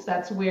industry groups?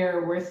 That's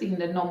where we're seeing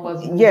the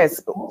numbers?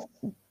 Yes.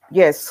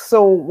 Yes.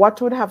 So what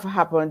would have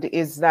happened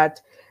is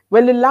that,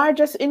 well, the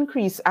largest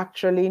increase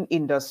actually in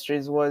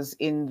industries was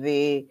in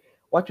the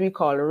what we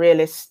call real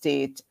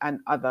estate and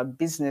other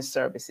business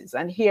services.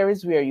 And here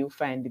is where you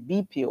find the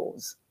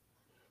BPOs.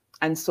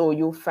 And so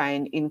you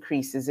find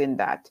increases in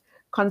that.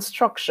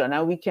 Construction,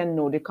 and we can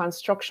know the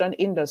construction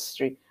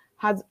industry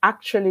has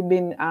actually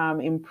been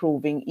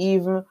improving.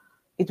 Even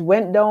it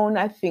went down,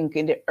 I think,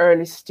 in the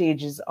early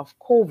stages of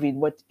COVID,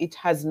 but it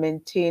has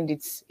maintained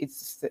its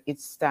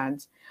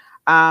stance.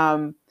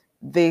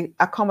 The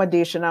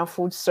accommodation and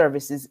food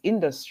services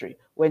industry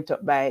went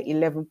up by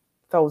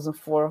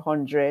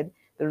 11,400.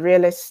 The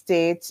real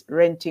estate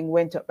renting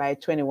went up by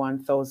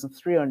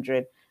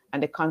 21,300,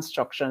 and the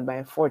construction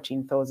by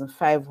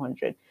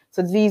 14,500.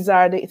 So these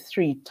are the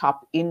three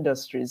top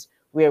industries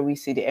where we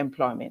see the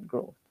employment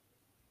growth.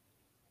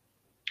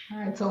 All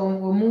right, so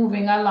we're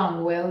moving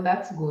along well,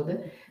 that's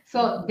good.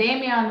 So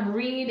Damian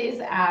Reed is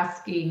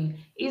asking,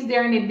 is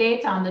there any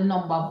data on the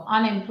number of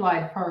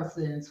unemployed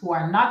persons who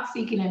are not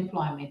seeking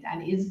employment,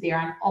 and is there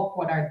an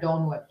upward or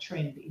downward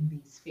trend in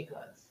these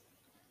figures?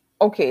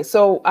 Okay,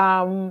 so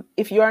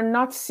if you are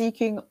not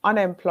seeking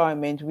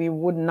unemployment, we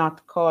would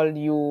not call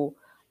you,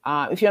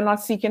 if you're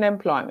not seeking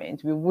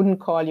employment, we wouldn't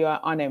call you an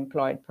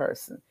unemployed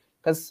person,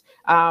 because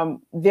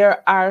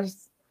there are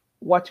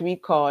what we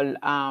call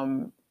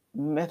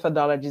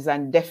methodologies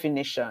and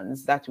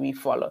definitions that we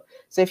follow.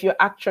 So if you're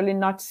actually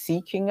not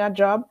seeking a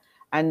job,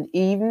 and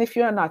even if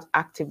you're not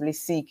actively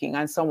seeking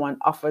and someone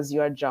offers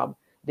you a job,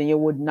 then you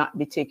would not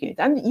be taking it.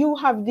 And you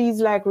have these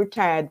like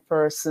retired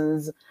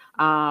persons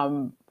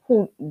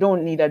who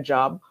don't need a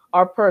job,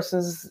 or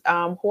persons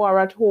who are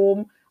at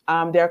home,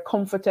 they're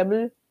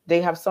comfortable,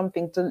 they have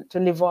something to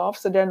live off,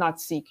 so they're not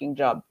seeking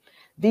job.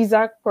 These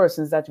are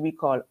persons that we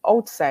call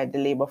outside the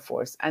labor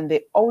force, and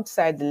the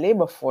outside the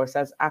labor force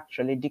has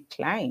actually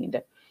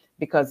declined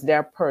because there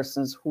are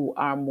persons who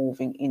are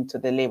moving into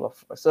the labor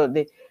force. So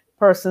the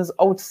persons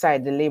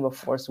outside the labor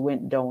force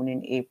went down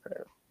in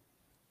April.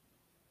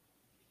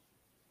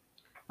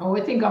 And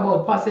we think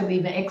about possibly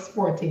the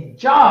exported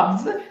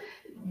jobs.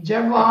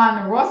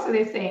 Javon Russell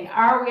is saying,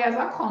 are we as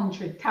a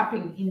country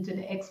tapping into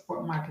the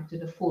export market to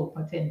the full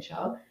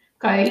potential?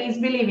 Because he's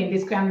believing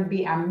this can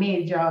be a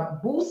major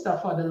booster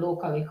for the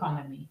local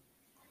economy.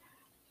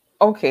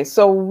 Okay,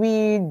 so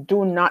we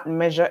do not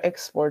measure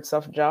exports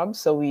of jobs,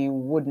 so we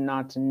would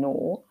not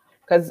know,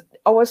 because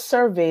our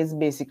survey is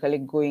basically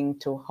going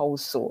to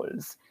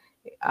households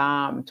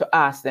to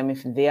ask them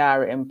if they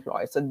are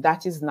employed. So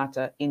that is not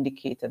an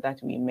indicator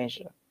that we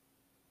measure.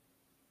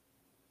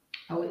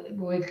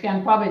 We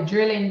can probably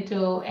drill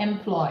into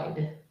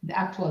employed, the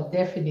actual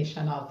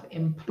definition of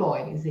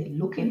employed. Is it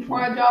looking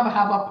for a job,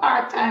 have a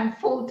part-time,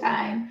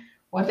 full-time?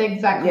 What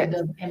exactly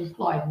does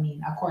employed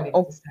mean according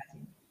to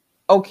study?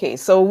 Okay,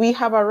 so we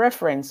have a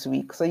reference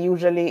week. So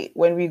usually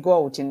when we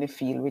go out in the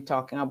field, we're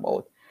talking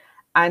about,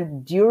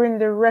 and during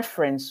the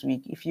reference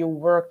week, if you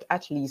worked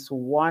at least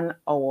 1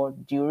 hour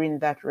during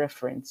that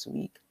reference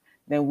week,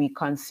 then we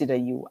consider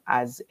you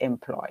as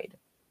employed.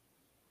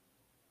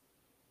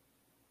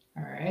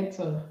 All right,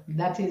 so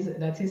that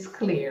is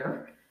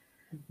clear.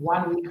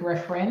 1 week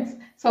reference.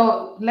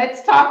 So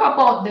let's talk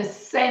about the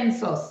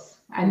census.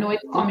 I know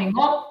it's coming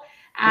up,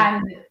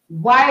 and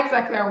why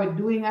exactly are we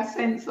doing a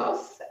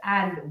census,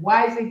 and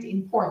why is it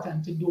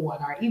important to do one,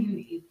 or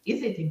even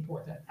is it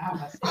important to have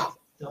a census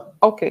done?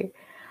 Okay,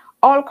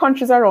 all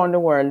countries around the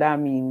world, I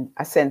mean,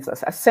 a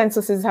census.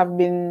 Censuses have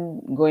been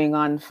going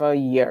on for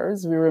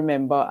years. We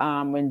remember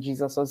when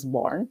Jesus was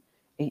born,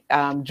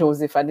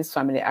 Joseph and his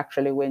family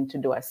actually went to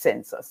do a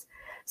census.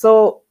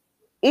 So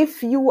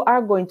if you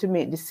are going to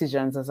make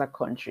decisions as a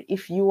country,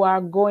 if your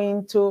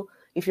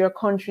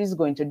country is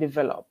going to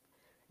develop,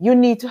 you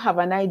need to have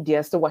an idea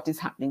as to what is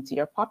happening to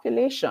your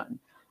population.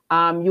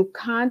 You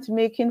can't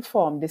make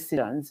informed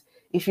decisions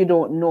if you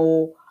don't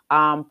know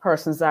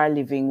persons are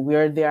living,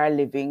 where they are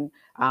living,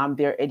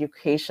 their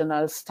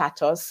educational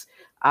status,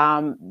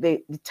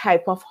 the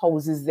type of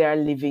houses they are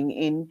living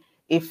in,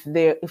 if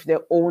they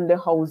own the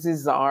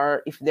houses,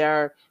 or if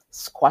they're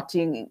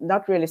squatting.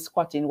 Not really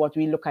squatting. What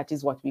we look at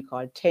is what we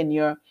call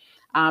tenure,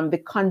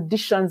 the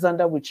conditions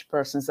under which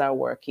persons are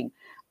working.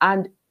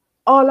 And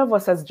all of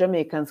us as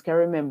Jamaicans can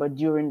remember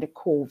during the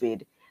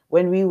COVID,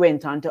 when we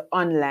went on to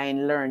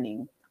online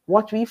learning,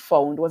 what we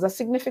found was a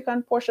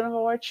significant portion of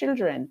our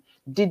children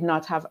did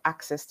not have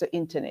access to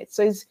internet.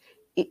 So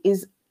it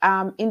is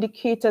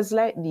indicators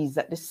like these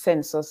that the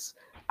census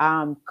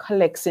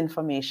collects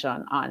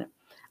information on.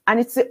 And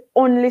it's the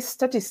only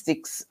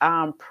statistics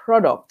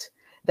product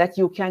that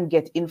you can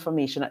get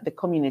information at the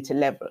community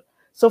level.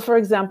 So for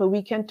example,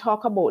 we can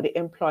talk about the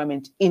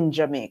employment in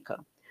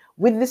Jamaica.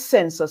 With the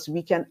census,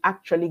 we can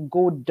actually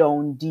go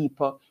down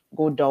deeper,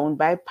 go down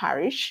by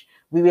parish.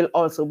 We will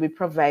also be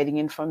providing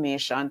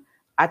information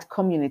at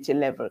community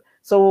level.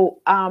 So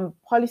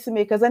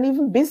policymakers and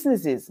even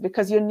businesses,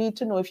 because you need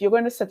to know if you're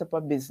going to set up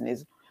a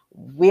business,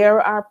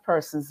 where are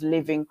persons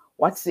living?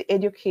 What's the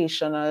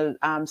educational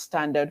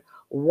standard?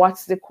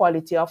 What's the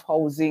quality of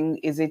housing?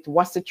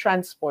 What's the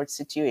transport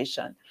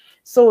situation?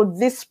 So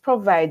this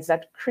provides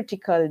that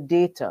critical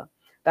data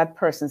that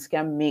persons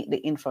can make the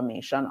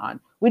information on.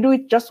 We do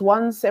it just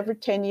once every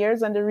 10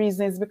 years, and the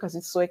reason is because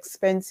it's so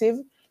expensive.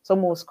 So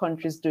most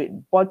countries do it,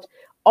 but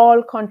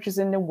all countries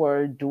in the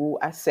world do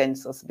a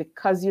census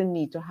because you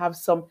need to have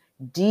some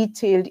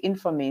detailed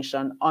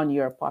information on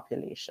your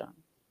population.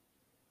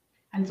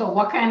 And so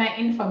what kind of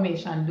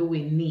information do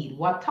we need?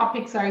 What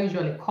topics are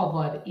usually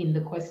covered in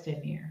the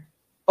questionnaire?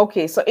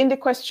 Okay, so in the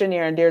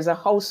questionnaire, there's a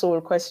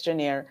household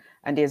questionnaire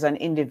and there's an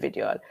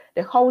individual.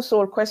 The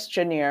household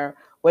questionnaire,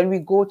 when we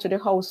go to the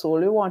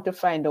household, we want to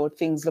find out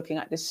things looking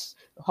at this,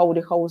 how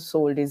the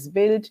household is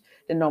built,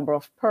 the number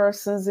of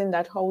persons in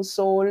that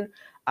household.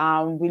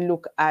 We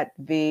look at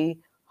the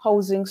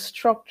housing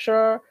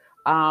structure,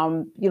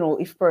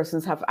 if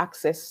persons have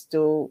access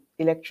to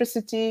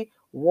electricity,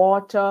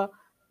 water,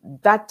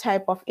 that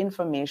type of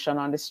information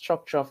on the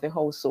structure of the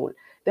household.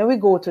 Then we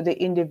go to the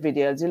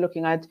individuals. You're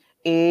looking at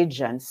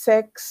age and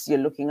sex. You're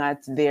looking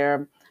at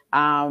their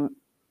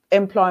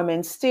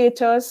employment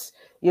status.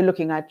 You're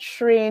looking at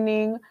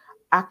training,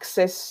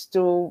 access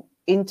to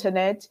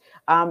internet.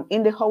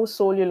 In the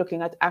household, you're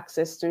looking at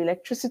access to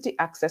electricity,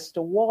 access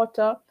to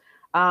water,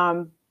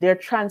 their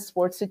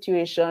transport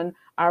situation.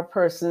 Are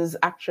persons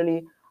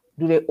actually,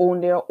 do they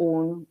own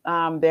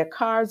their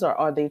cars, or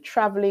are they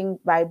traveling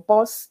by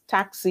bus,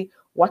 taxi,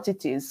 what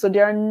it is? So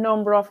there are a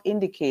number of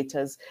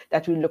indicators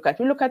that we look at.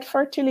 We look at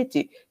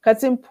fertility, because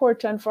it's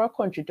important for a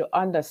country to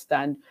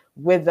understand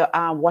whether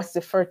what's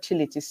the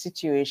fertility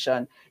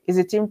situation. Is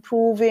it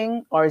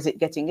improving, or is it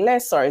getting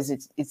less, or is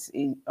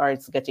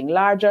it's getting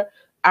larger?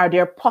 Are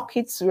there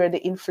pockets where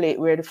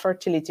the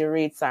fertility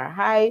rates are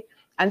high?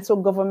 And so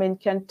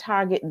government can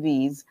target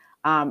these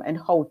and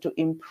how to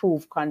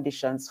improve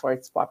conditions for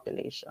its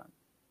population.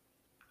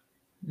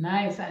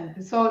 Nice.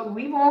 And so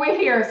we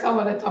hear some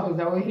of the topics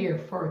that we hear: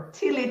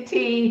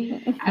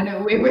 fertility,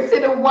 and we see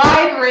the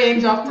wide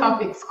range of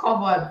topics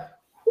covered.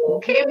 Who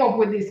came up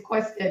with this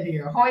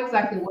questionnaire? How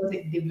exactly was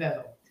it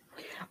developed?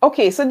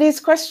 Okay, so these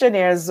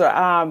questionnaires,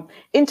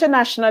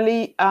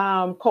 internationally,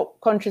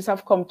 countries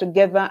have come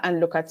together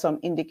and look at some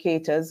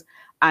indicators,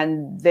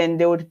 and then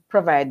they would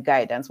provide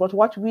guidance. But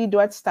what we do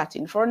at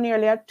Statin, for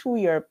nearly a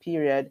 2-year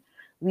period,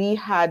 we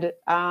had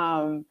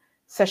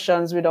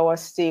sessions with our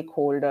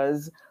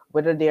stakeholders,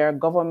 whether they are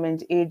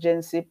government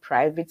agency,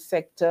 private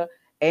sector,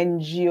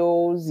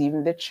 NGOs,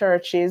 even the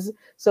churches.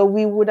 So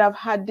we would have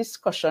had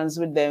discussions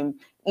with them,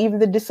 even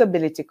the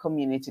disability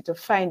community, to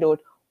find out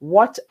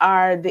what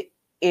are the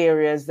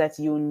areas that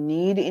you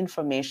need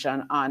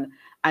information on.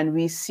 And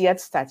we see at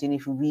Statin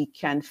if we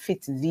can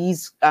fit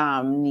these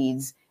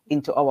needs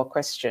into our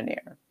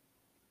questionnaire.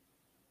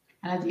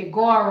 And as you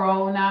go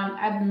around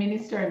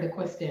administering the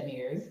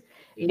questionnaires,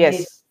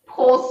 yes.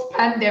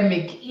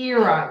 Post-pandemic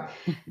era,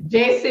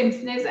 Jay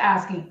Simpson is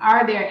asking,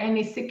 are there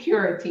any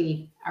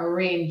security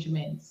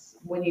arrangements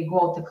when you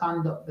go to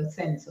conduct the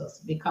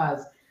census?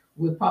 Because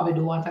we probably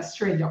don't want a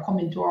stranger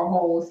coming to our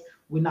house.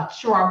 We're not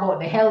sure about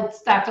the health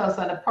status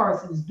of the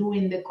persons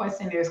doing the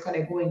questionnaires because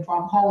they're going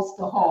from house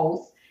to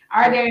house.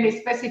 Are there any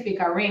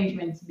specific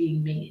arrangements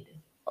being made?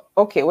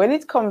 Okay, when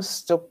it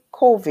comes to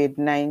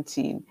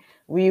COVID-19,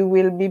 we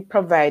will be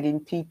providing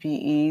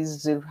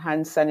PPEs,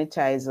 hand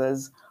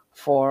sanitizers,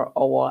 for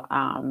our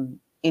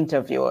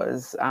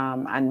interviewers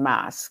and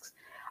masks.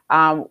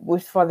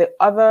 For the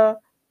other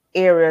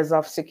areas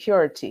of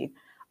security,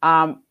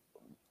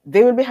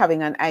 they will be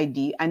having an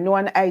ID. I know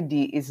an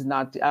ID is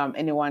not,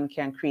 anyone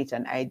can create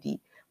an ID.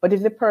 But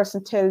if the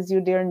person tells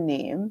you their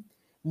name,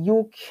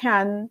 you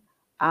can,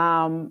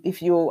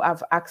 if you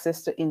have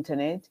access to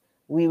internet,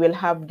 we will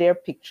have their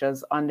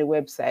pictures on the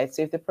website.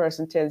 So if the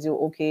person tells you,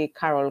 okay,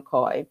 Carol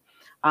Coy,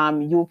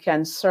 you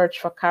can search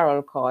for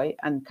Carol Coy,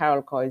 and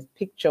Carol Coy's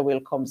picture will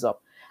come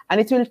up,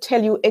 and it will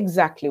tell you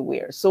exactly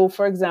where. So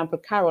for example,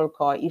 Carol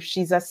Coy, if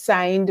she's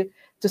assigned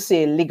to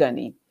say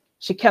Liguanea,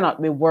 she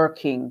cannot be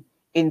working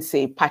in,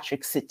 say,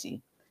 Patrick City.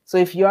 So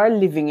if you are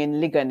living in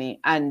Liguanea,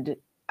 and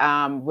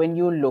when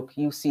you look,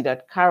 you see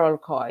that Carol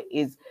Coy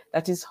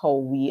that is how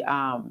we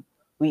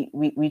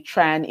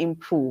try and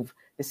improve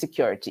the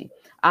security.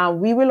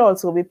 We will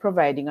also be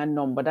providing a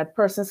number that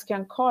persons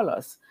can call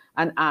us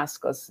and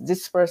ask us,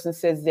 this person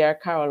says they are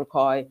Carol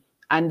Coy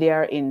and they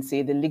are in,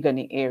 say, the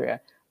Liguanea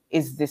area.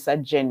 Is this a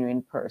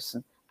genuine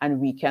person? And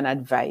we can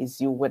advise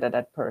you whether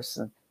that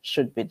person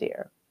should be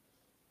there.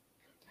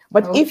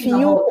 But if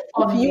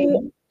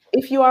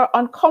you are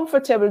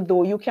uncomfortable,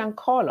 though, you can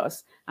call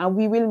us and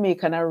we will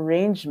make an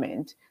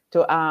arrangement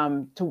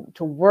to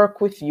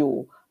work with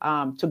you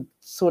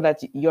so that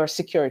your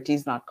security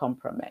is not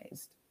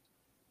compromised.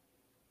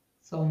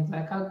 Sounds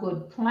like a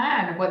good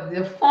plan, but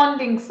the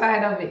funding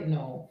side of it,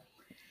 no.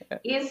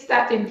 Is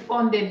Statin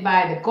funded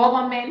by the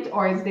government,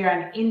 or is there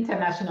an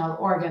international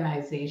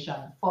organization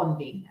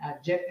funding?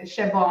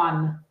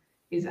 Siobhan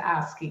is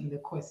asking the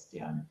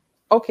question.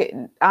 Okay,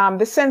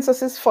 the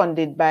census is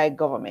funded by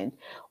government.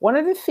 One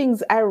of the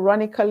things,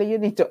 ironically, you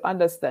need to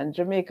understand,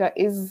 Jamaica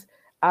is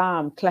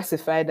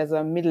classified as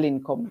a middle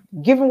income.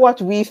 Given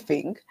what we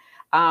think,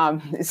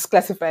 it's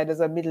classified as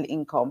a middle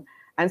income.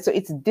 And so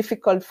it's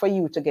difficult for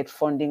you to get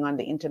funding on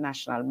the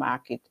international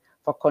market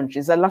for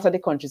countries. A lot of the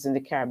countries in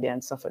the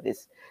Caribbean suffer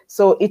this.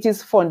 So it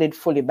is funded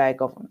fully by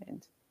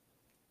government.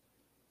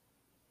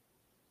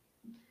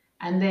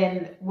 And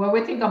then when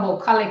we think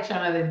about collection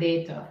of the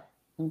data,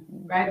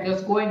 right,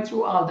 just going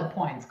through all the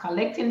points,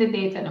 collecting the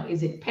data now,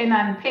 is it pen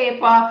and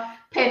paper,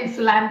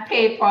 pencil and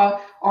paper,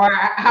 or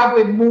have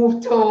we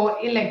moved to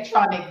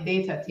electronic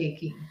data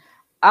taking?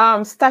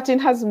 Statin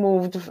has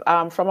moved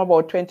from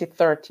about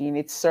 2013,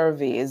 its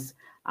surveys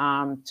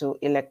to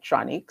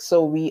electronic.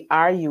 So we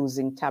are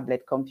using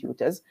tablet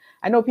computers.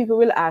 I know people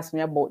will ask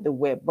me about the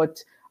web,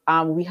 but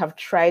we have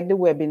tried the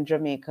web in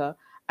Jamaica,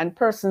 and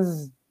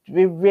persons,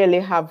 we really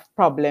have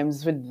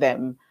problems with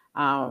them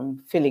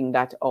filling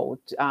that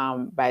out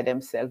by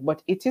themselves.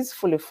 But it is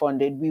fully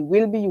funded. We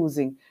will be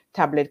using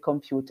tablet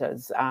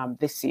computers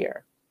this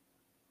year.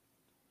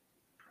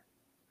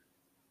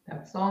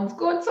 That sounds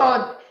good.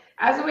 So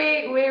as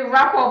we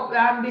wrap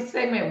up this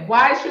segment,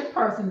 why should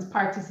persons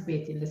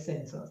participate in the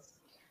census?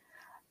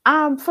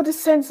 For the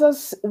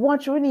census,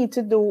 what we need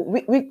to do,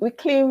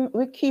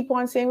 we keep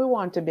on saying we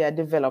want to be a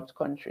developed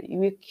country.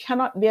 We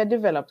cannot be a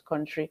developed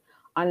country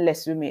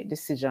unless we make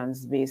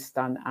decisions based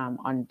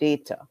on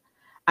data.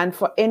 And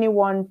for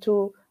anyone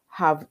to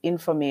have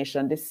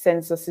information, the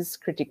census is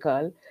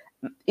critical.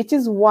 It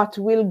is what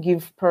will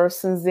give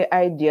persons the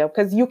idea,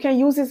 because you can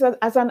use this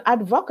as an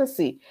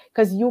advocacy,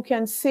 because you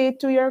can say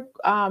to your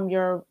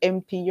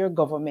MP, your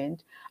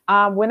government,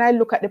 when I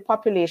look at the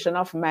population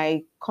of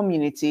my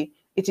community,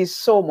 it is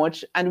so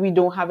much and we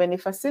don't have any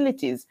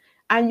facilities.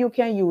 And you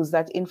can use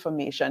that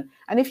information.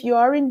 And if you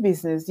are in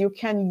business, you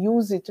can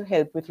use it to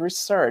help with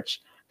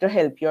research, to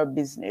help your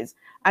business.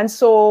 And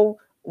so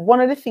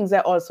one of the things I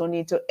also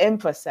need to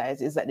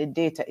emphasize is that the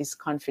data is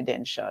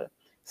confidential.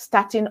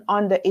 Statin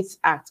under its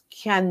act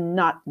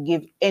cannot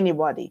give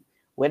anybody,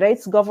 whether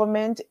it's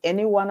government,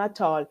 anyone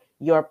at all,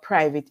 your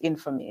private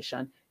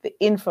information. The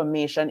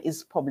information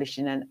is published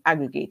in an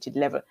aggregated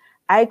level.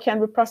 I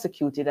can be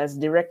prosecuted as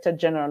Director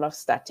General of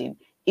Statin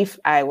if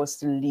I was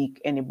to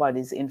leak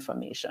anybody's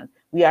information.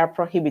 We are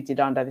prohibited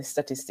under the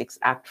Statistics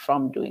Act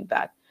from doing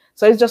that.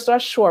 So it's just to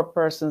assure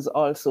persons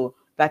also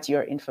that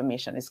your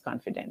information is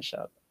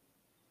confidential.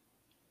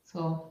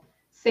 So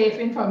safe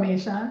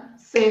information,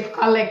 safe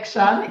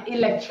collection,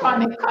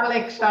 electronic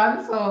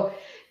collection. So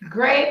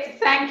great.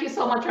 Thank you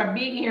so much for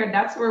being here.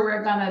 That's where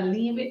we're going to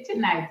leave it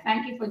tonight.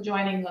 Thank you for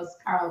joining us,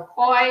 Carol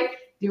Coy,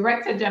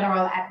 Director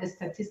General at the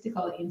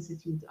Statistical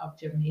Institute of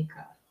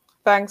Jamaica.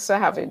 Thanks for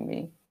having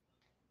me.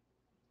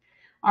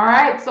 All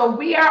right, so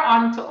we are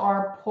on to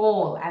our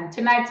poll, and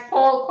tonight's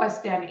poll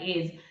question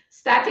is,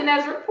 Statin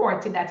has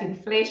reported that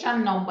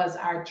inflation numbers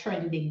are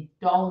trending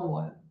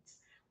downwards.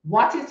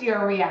 What is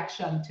your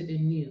reaction to the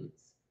news?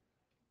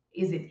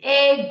 Is it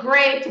A,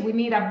 great, we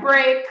need a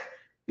break?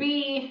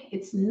 B,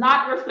 it's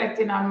not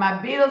reflecting on my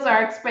bills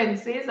or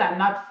expenses, I'm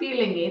not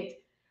feeling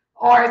it?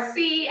 Or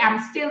C, I'm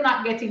still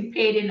not getting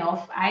paid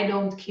enough, I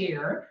don't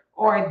care?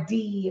 Or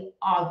D,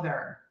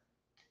 other?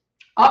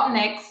 Up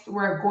next,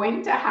 we're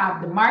going to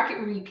have the market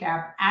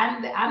recap,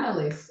 and the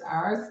analysts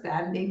are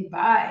standing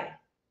by.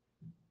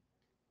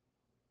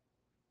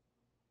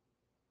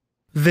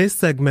 This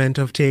segment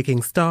of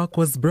Taking Stock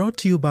was brought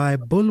to you by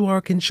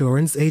Bulwark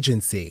Insurance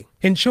Agency.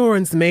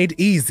 Insurance made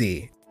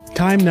easy.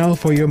 Time now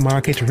for your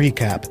market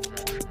recap.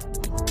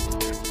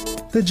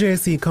 The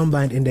JSE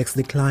Combined Index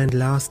declined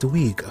last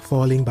week,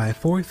 falling by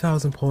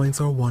 4,000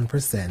 points or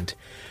 1%.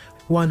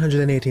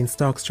 118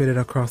 stocks traded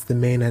across the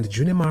main and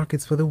junior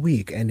markets for the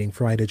week ending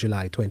Friday,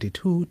 July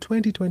 22,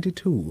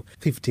 2022.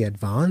 50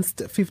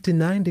 advanced,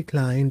 59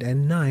 declined,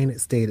 and 9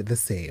 stayed the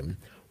same.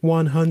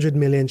 100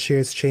 million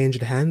shares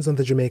changed hands on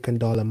the Jamaican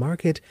dollar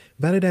market,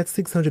 valued at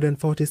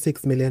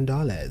 $646 million.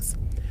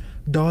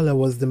 Dollar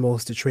was the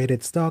most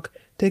traded stock,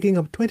 taking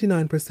up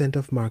 29%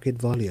 of market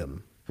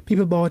volume.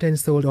 People bought and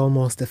sold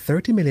almost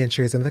 30 million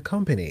shares in the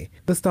company.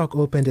 The stock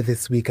opened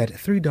this week at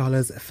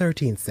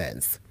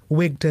 $3.13.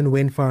 Wigton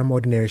Wind Farm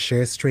ordinary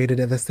shares traded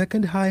at the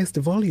second highest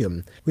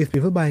volume, with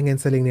people buying and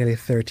selling nearly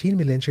 13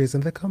 million shares in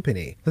the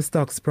company. The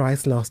stock's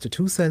price lost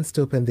 2 cents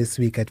to open this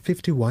week at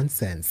 51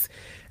 cents.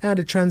 And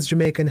the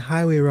Trans-Jamaican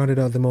Highway rounded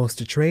out the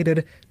most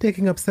traded,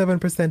 taking up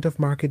 7% of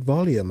market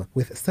volume,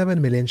 with 7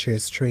 million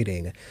shares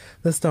trading.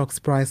 The stock's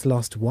price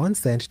lost 1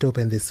 cent to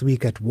open this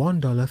week at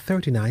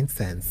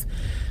 $1.39.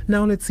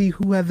 Now let's see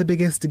who had the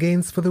biggest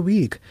gains for the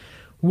week.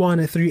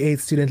 138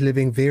 Student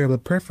Living Variable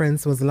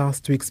Preference was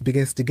last week's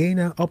biggest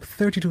gainer, up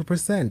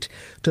 32%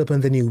 to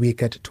open the new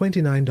week at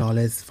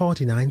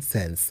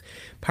 $29.49.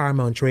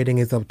 Paramount Trading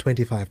is up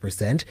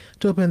 25%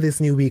 to open this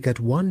new week at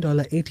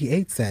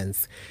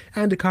 $1.88.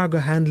 And the Cargo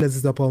Handlers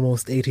is up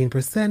almost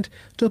 18%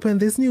 to open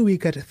this new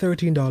week at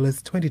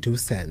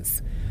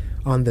 $13.22.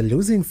 On the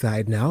losing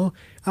side now,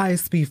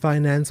 ISP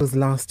Finance was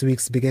last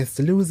week's biggest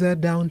loser,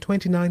 down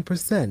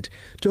 29%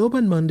 to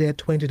open Monday at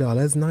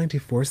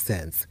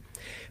 $20.94.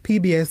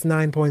 PBS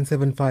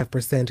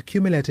 9.75%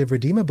 cumulative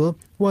redeemable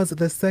was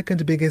the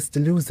second biggest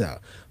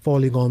loser,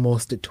 falling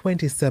almost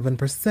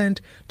 27%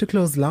 to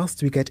close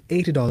last week at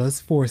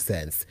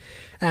 $80.04.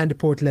 And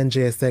Portland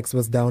JSX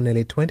was down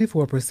nearly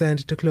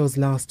 24% to close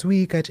last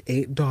week at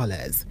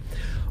 $8.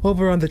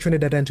 Over on the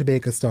Trinidad and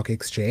Tobago Stock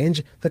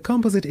Exchange, the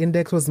composite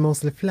index was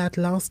mostly flat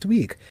last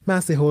week.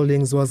 Massey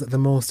Holdings was the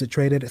most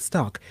traded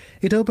stock.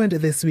 It opened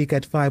this week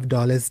at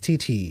 $5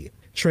 TT.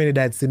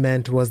 Trinidad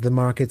Cement was the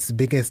market's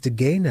biggest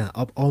gainer,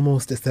 up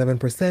almost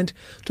 7%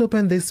 to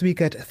open this week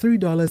at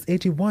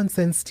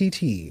 $3.81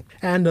 TT.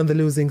 And on the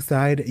losing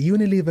side,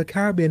 Unilever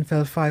Caribbean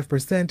fell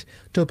 5%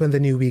 to open the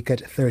new week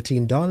at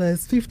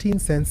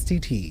 $13.15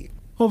 TT.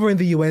 Over in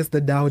the US,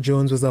 the Dow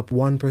Jones was up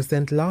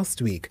 1%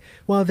 last week,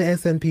 while the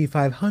S&P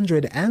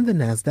 500 and the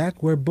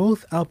Nasdaq were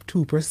both up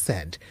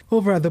 2%.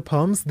 Over at the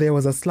pumps, there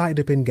was a slight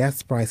dip in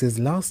gas prices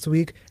last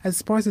week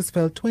as prices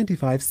fell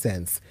 25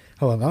 cents.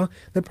 However,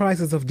 the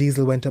prices of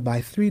diesel went up by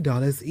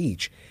 $3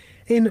 each.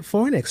 In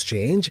foreign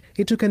exchange,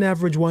 it took an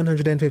average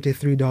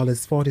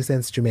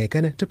 $153.40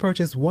 Jamaican to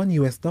purchase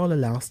 $1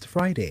 last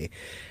Friday.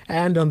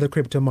 And on the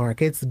crypto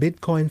markets,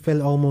 Bitcoin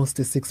fell almost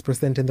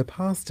 6% in the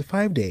past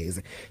 5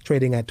 days,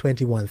 trading at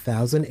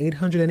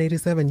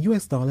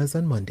 $21,887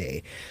 on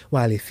Monday,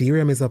 while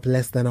Ethereum is up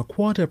less than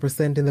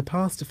 0.25% in the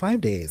past 5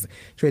 days,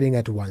 trading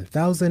at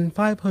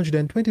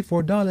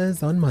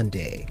 $1,524 on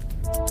Monday.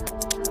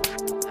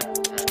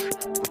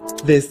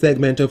 This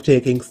segment of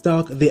Taking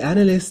Stock, The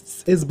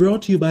Analysts, is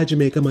brought to you by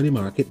Jamaica Money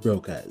Market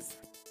Brokers.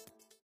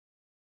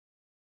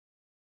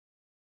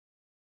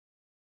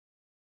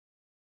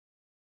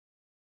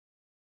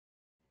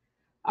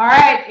 All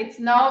right, it's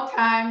now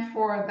time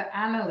for the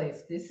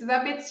analyst. This is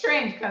a bit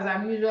strange because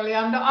I'm usually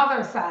on the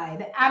other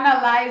side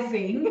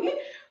analyzing.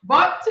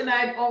 But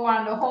tonight over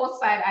on the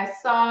host side, I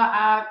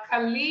saw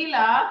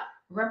Kalila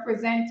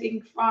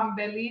representing from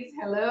Belize.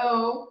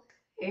 Hello.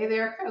 Hey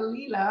there,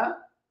 Kalila.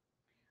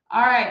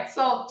 All right,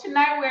 so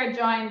tonight we're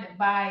joined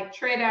by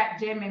trader at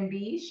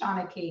JMB,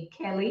 Shauna K.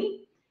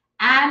 Kelly,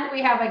 and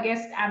we have a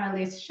guest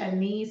analyst,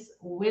 Shanice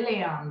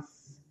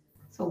Williams.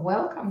 So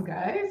welcome,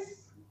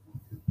 guys.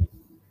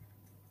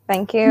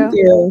 Thank you. Thank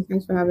you.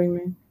 Thanks for having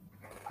me.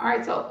 All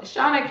right, so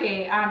Shauna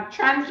K.,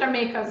 Trans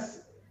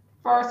Jamaica's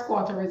first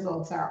quarter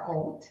results are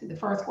out, the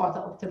first quarter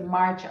up to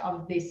March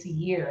of this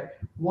year.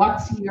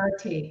 What's your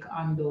take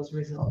on those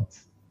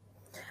results?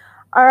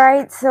 All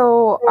right,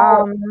 so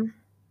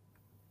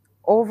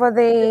over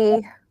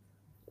the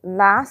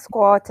last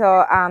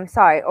quarter,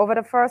 over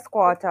the first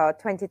quarter,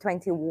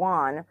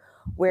 2021,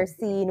 we're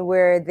seeing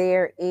where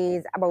there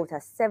is about a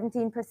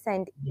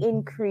 17%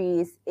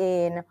 increase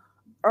in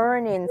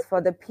earnings for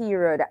the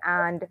period.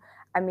 And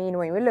I mean,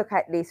 when we look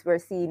at this, we're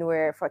seeing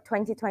where for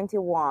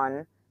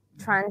 2021,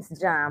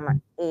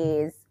 TransJam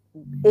is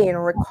in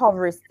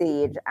recovery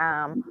stage.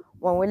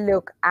 When we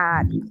look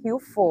at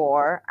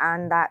Q4,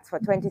 and that's for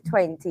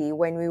 2020,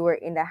 when we were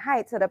in the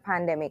heights of the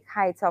pandemic,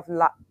 heights of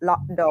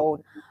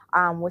lockdown,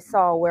 we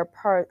saw where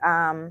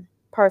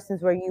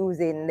persons were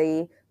using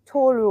the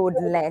toll road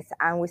less,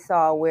 and we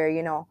saw where,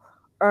 you know,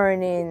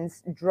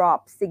 earnings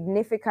dropped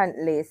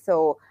significantly.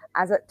 So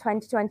as of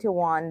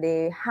 2021,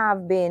 they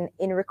have been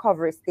in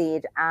recovery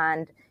stage,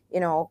 and, you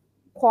know,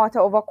 quarter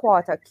over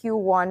quarter,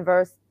 Q1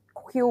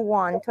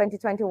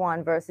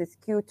 2021 versus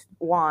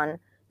Q1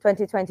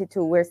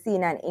 2022, we're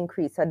seeing an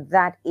increase. So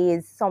that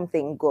is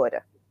something good.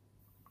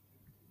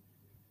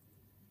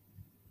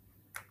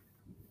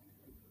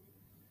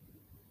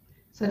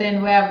 So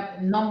then we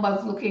have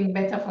numbers looking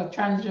better for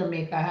Trans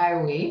Jamaica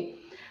Highway.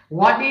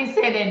 What do you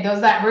say then?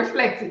 Does that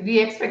reflect, do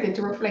you expect it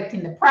to reflect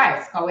in the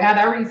price? Because we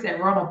had a recent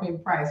run up in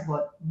price,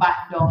 but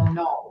back down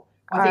now.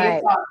 What are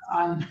your thoughts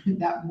on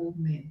that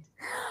movement?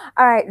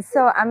 All right,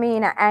 so I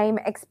mean, I'm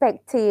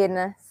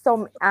expecting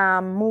some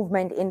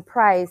movement in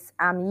price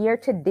year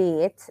to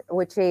date,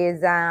 which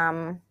is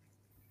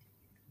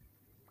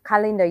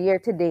calendar year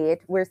to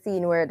date. We're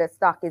seeing where the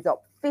stock is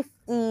up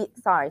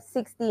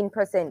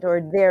 16%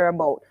 or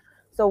thereabout.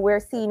 So we're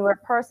seeing where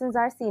persons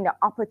are seeing the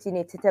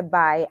opportunity to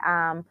buy.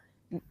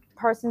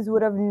 Persons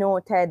would have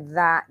noted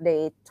that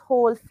the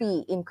toll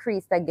fee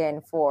increased again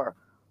for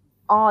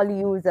all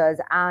users,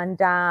 and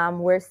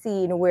we're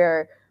seeing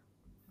where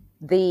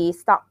the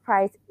stock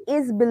price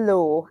is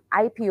below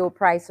IPO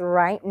price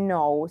right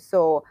now.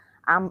 So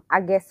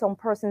I guess some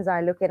persons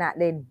are looking at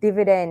the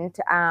dividend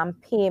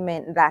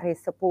payment that is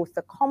supposed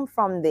to come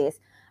from this,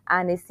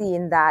 and is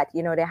seeing that,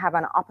 you know, they have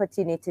an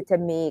opportunity to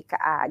make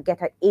get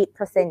an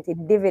 8%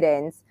 in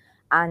dividends,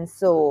 and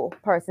so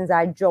persons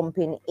are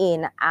jumping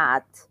in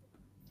at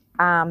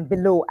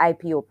below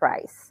IPO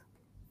price.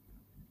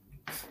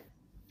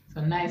 So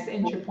nice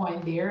entry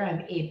point there,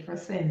 and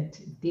 8%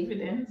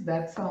 dividends.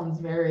 That sounds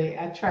very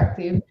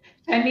attractive.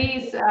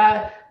 Shanice,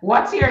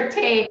 what's your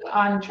take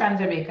on Trans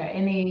Jamaica?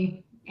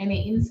 Any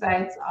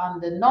insights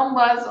on the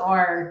numbers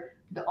or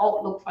the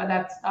outlook for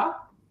that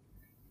stock?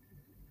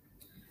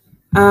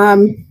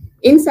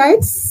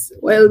 Insights?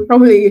 Well,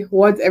 probably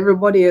what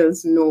everybody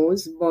else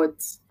knows,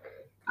 but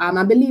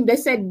I believe they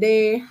said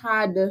they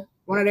had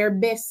one of their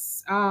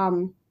best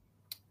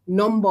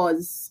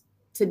numbers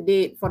to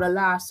date for the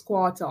last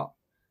quarter.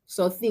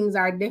 So things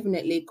are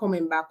definitely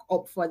coming back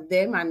up for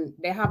them, and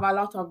they have a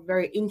lot of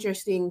very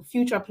interesting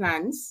future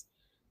plans.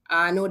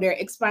 I know they're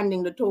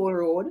expanding the toll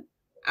road,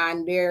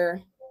 and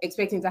they're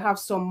expecting to have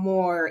some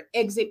more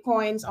exit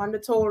points on the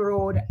toll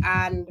road.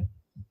 And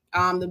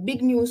the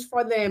big news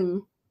for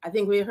them, I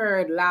think we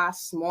heard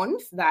last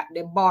month that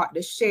they bought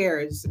the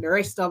shares, the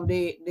rest of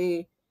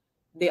the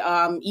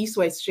East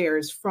West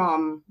shares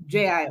from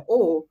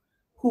JIO,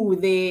 who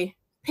they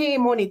pay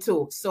money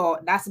to. So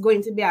that's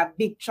going to be a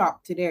big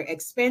chop to their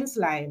expense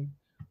line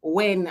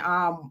when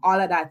all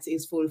of that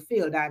is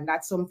fulfilled. And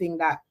that's something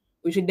that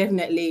we should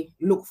definitely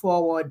look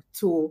forward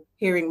to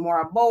hearing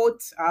more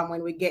about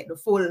when we get the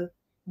full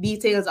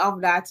details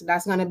of that.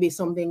 That's going to be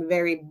something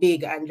very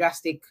big and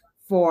drastic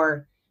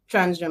for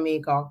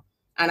TransJamaica.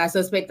 And I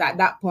suspect at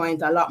that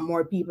point, a lot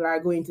more people are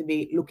going to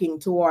be looking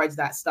towards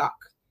that stock,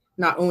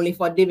 not only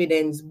for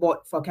dividends,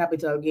 but for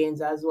capital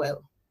gains as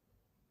well.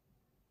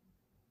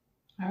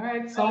 All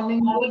right,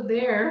 sounding good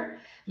there.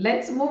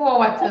 Let's move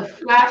over to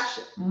Flash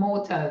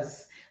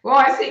Motors. Well,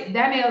 I see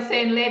Daniel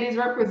saying ladies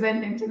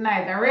representing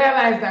tonight. I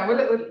realize that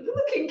we're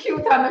looking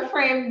cute on the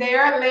frame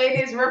there.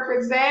 Ladies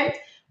represent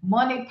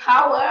money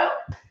power.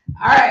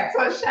 All right,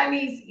 so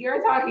Shanice,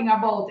 you're talking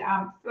about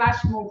Flash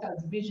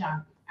Motors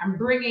vision and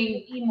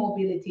bringing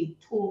e-mobility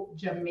to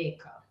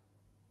Jamaica.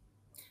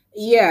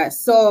 Yeah,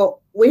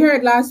 so we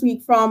heard last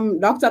week from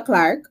Dr.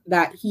 Clark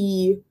that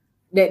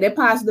they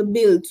passed the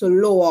bill to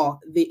lower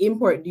the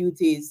import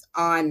duties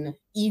on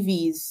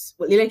EVs,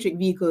 electric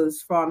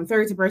vehicles, from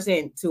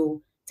 30%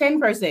 to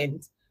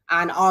 10%,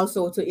 and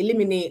also to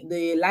eliminate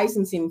the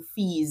licensing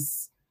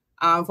fees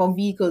for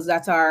vehicles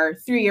that are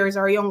 3 years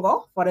or younger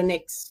for the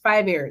next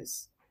 5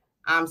 years.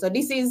 So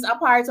this is a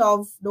part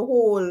of the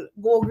whole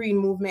Go Green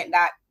movement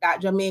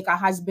that Jamaica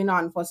has been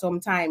on for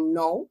some time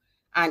now,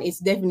 and it's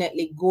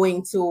definitely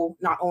going to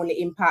not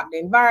only impact the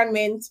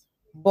environment,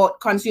 but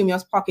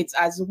consumers' pockets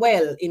as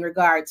well in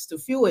regards to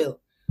fuel,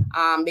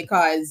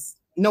 because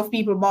enough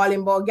people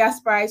bawling about gas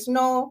price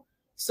now.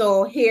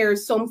 So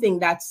here's something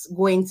that's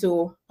going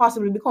to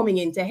possibly be coming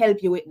in to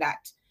help you with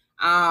that.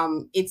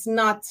 It's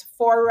not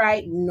for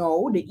right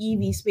now. The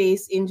EV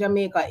space in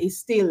Jamaica is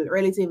still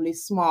relatively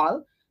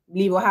small. I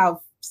believe we have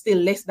still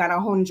less than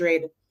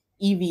 100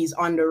 EVs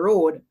on the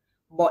road,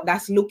 but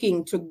that's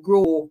looking to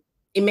grow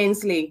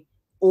immensely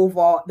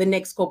over the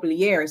next couple of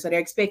years. So they're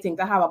expecting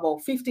to have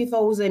about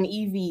 50,000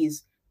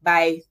 EVs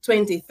by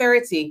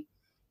 2030.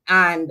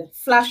 And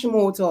Flash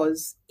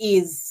Motors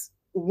is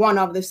one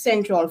of the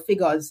central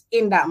figures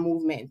in that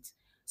movement.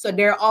 So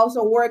they're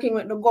also working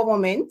with the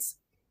government.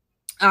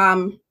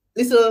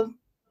 Little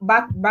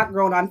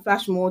background on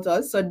Flash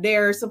Motors. So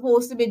they're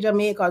supposed to be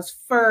Jamaica's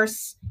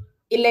first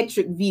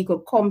electric vehicle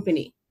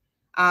company.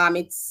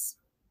 It's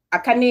a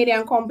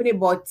Canadian company,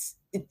 but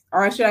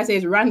or should I say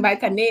it's run by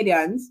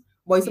Canadians,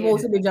 but it's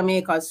supposed to be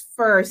Jamaica's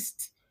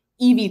first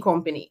EV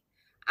company.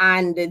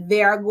 And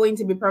they are going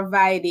to be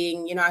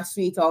providing, a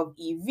suite of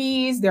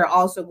EVs. They're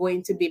also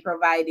going to be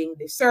providing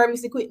the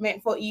service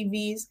equipment for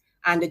EVs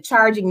and the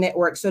charging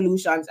network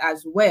solutions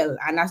as well.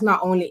 And that's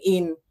not only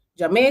in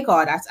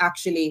Jamaica, that's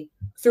actually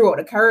throughout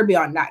the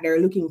Caribbean that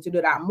they're looking to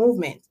do that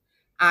movement.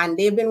 And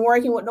they've been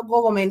working with the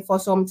government for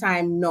some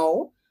time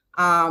now.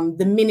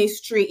 The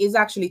ministry is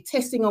actually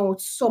testing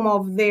out some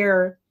of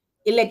their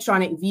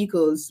electronic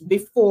vehicles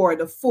before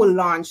the full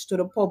launch to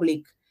the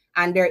public.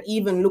 And they're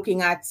even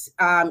looking at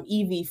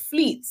EV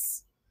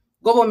fleets,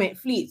 government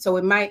fleets. So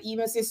we might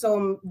even see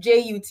some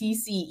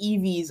JUTC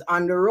EVs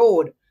on the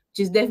road, which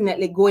is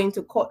definitely going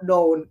to cut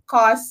down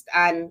cost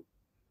and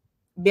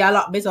be a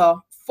lot better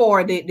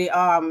for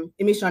the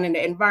emission in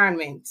the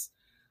environment.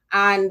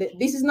 And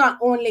this is not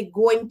only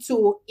going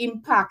to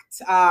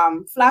impact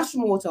Flash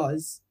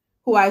Motors,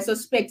 who I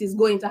suspect is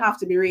going to have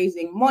to be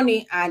raising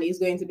money and is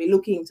going to be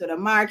looking to the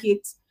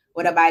market,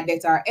 whether by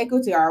debt or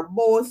equity or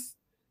both.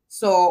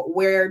 So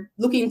we're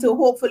looking to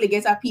hopefully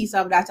get a piece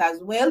of that as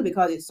well,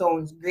 because it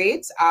sounds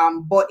great.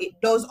 But it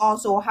does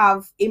also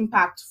have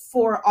impact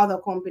for other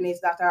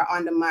companies that are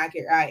on the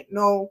market right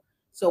now.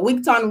 So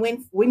Wigton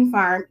Wind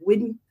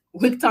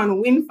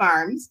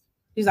Farms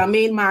is a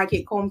main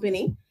market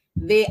company.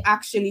 They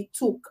actually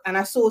took an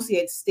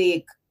associate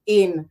stake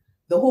in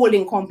the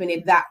holding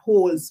company that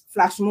holds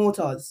Flash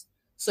Motors.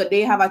 So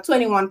they have a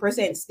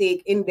 21%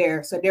 stake in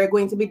there. So they're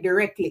going to be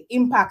directly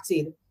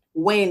impacted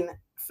when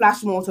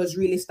Flash Motors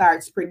really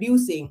starts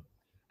producing.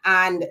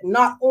 And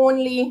not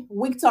only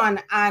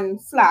Wigton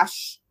and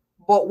Flash,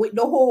 but with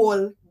the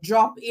whole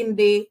drop in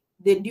the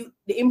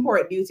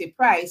import duty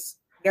price,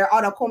 there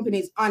are other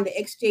companies on the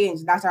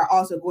exchange that are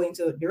also going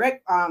to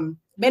direct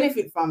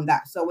benefit from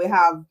that. So we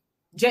have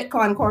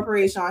JetCon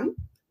Corporation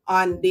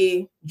on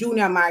the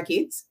junior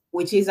market,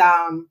 which is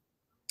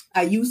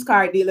a used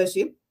car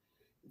dealership.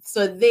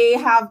 So they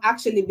have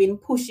actually been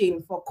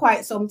pushing for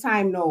quite some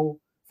time now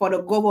for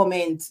the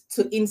government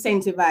to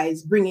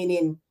incentivize bringing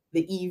in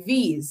the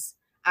EVs.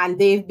 And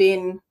they've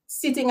been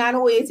sitting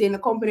and waiting. The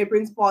company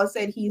principal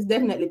said he's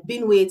definitely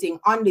been waiting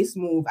on this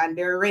move, and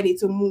they're ready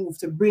to move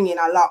to bring in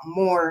a lot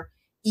more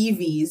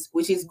EVs,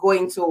 which is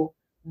going to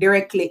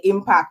directly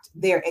impact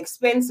their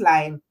expense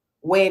line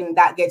when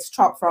that gets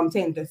chopped from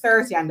 10 to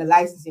 30 and the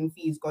licensing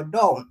fees go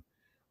down.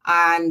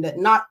 And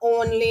not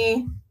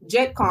only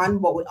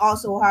JetCon, but we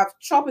also have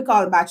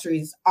Tropical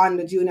Batteries on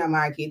the junior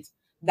market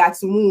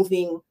that's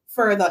moving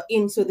further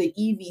into the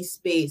EV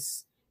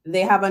space.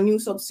 They have a new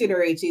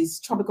subsidiary, which is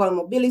Tropical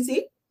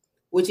Mobility,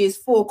 which is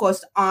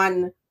focused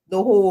on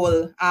the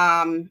whole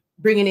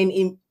bringing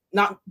in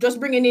not just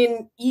bringing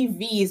in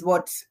EVs,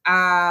 but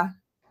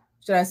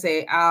should I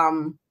say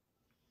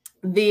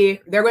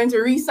they're going to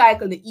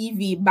recycle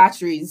the EV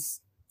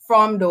batteries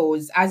from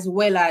those, as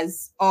well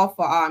as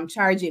offer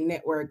charging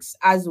networks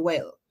as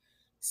well.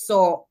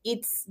 So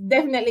it's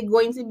definitely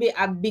going to be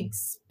a big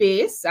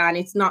space, and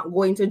it's not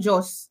going to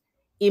just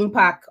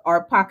impact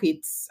our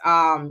pockets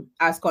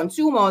as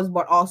consumers,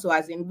 but also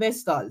as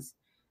investors.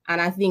 And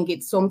I think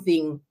it's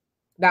something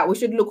that we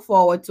should look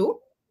forward to.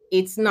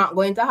 It's not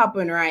going to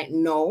happen right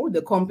now.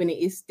 The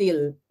company is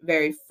still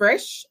very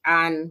fresh,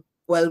 and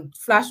well,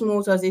 Flash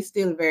Motors is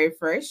still very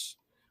fresh,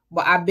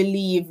 but I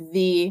believe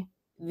the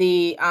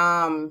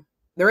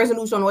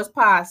resolution was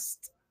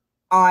passed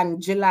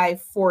on July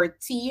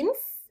 14th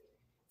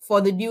for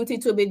the duty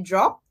to be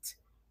dropped,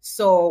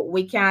 so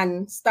we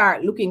can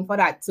start looking for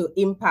that to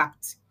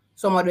impact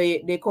some of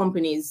the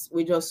companies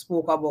we just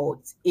spoke about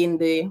in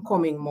the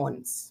coming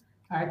months.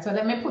 All right, so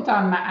let me put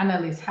on my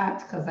analyst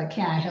hat because I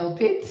can't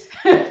help it.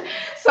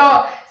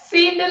 So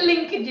seeing the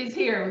linkages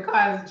here,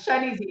 because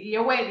Shanice,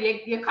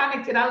 you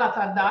connected a lot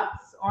of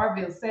dots.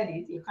 Orville said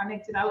it. You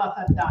connected a lot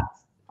of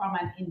dots from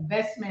an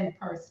investment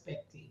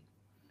perspective.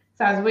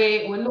 So as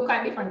we look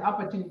at different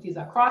opportunities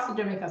across the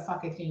Jamaica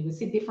Stock Exchange, we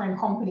see different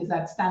companies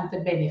that stand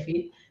to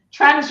benefit.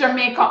 Trans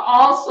Jamaica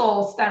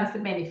also stands to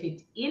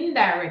benefit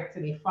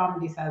indirectly from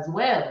this as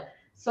well.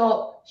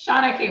 So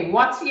Shanake,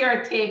 what's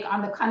your take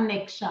on the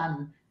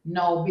connection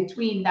now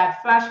between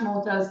that Flash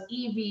Motors,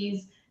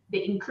 EVs,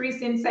 the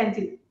increased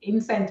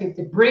incentive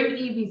to bring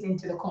EVs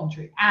into the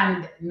country,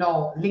 and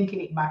now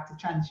linking it back to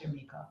Trans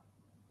Jamaica?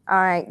 All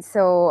right,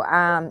 so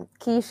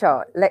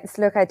Keisha, let's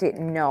look at it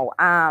now.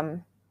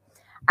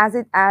 As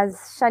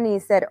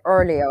Shani said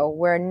earlier,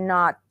 we're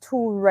not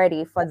too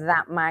ready for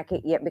that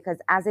market yet, because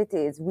as it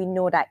is, we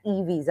know that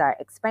EVs are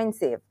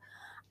expensive.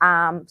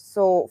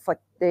 So for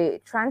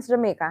the Trans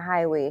Jamaica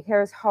Highway,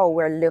 here's how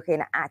we're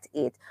looking at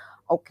it.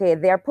 Okay,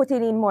 they're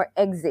putting in more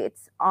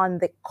exits on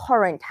the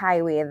current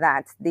highway,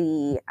 that's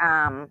the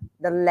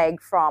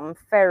leg from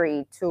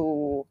Ferry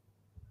to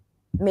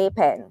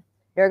Maypen.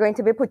 They're going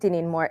to be putting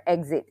in more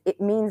exit. It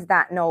means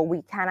that now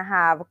we can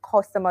have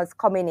customers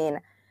coming in,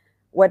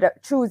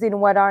 choosing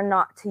whether or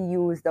not to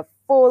use the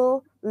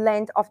full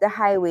length of the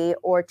highway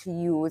or to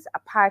use a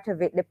part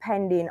of it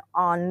depending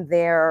on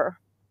their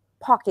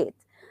pocket.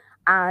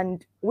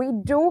 And we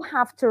do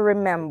have to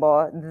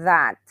remember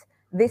that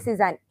this is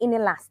an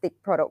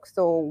inelastic product.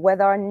 So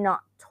whether or not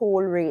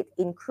toll rate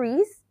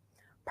increase,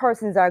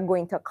 persons are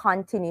going to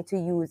continue to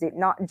use it,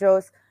 not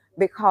just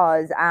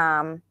because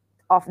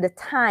of the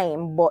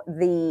time, but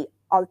the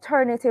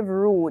alternative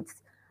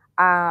routes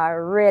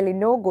are really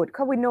no good,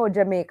 because we know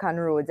Jamaican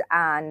roads,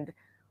 and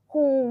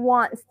who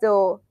wants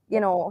to,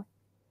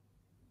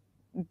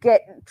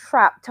 get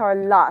trapped or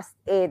lost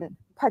in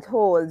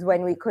potholes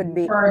when we could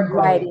be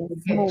riding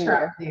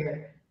smooth.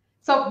 There.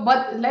 So,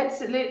 but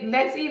let's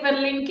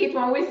even link it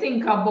when we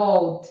think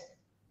about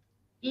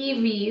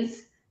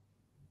EVs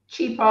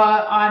cheaper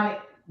on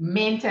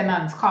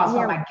maintenance costs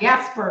from a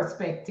gas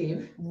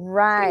perspective.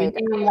 Right.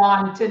 So you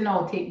want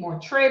to take more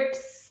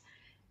trips.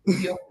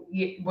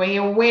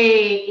 You're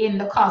way in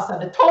the cost of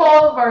the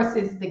toll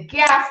versus the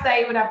gas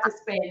that you would have to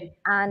spend.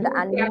 And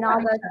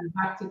another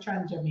back to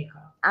Trans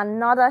Jamaica.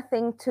 Another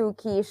thing too,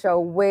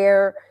 Keisha,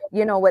 where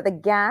with the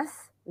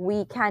gas,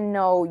 we can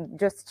now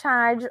just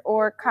charge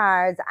our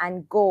cars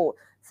and go.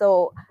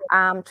 So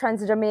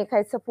Trans Jamaica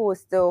is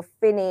supposed to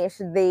finish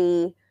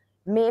the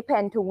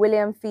Maypen to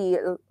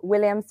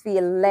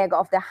Williamsfield leg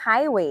of the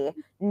highway.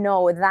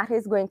 No, that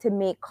is going to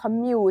make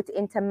commute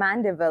into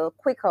Mandeville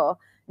quicker.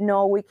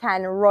 No, we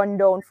can run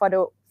down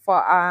for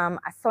a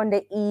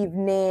Sunday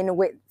evening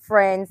with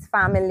friends,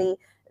 family.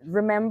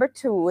 Remember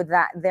too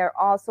that they're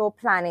also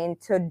planning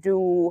to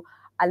do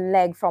a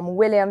leg from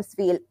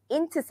Williamsfield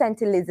into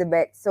St.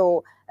 Elizabeth.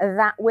 So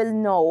that will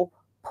now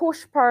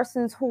push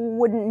persons who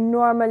wouldn't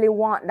normally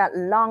want that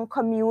long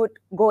commute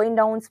going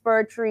down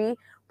Spur Tree.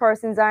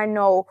 Persons are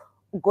now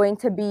going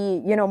to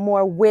be,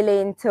 more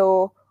willing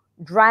to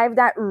drive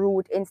that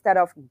route instead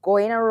of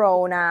going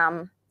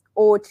around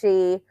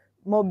Ochi,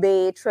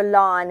 Mobe,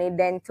 Trelawney,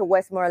 then to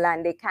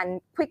Westmoreland. They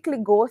can quickly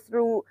go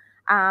through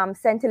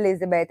St.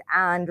 Elizabeth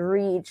and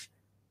reach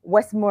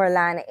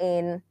Westmoreland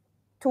in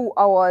 2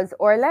 hours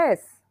or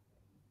less.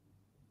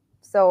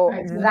 So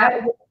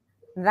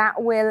that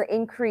will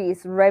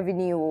increase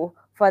revenue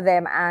for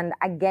them. And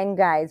again,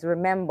 guys,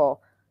 remember,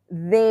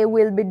 they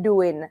will be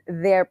doing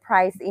their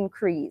price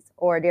increase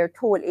or their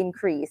toll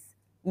increase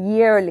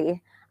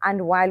yearly.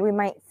 And while we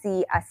might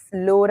see a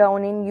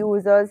slowdown in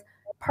users,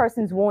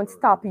 persons won't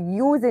stop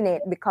using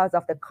it because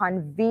of the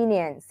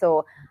convenience.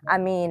 So, I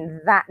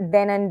mean, that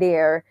then and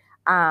there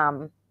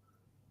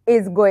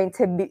is going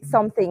to be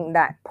something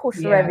that push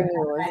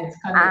revenues.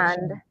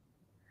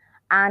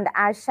 And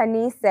as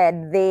Shanice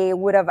said, they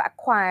would have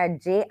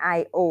acquired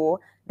JIO,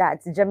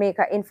 that's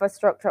Jamaica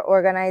Infrastructure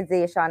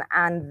Organization,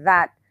 and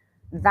that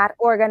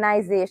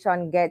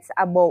organization gets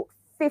about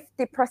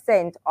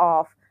 50%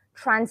 of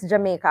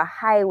Trans-Jamaica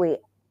Highway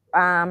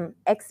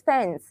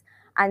expense.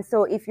 And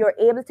so if you're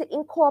able to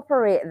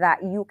incorporate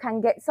that, you can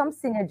get some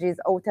synergies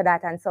out of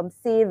that and some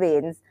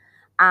savings.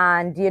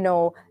 And, you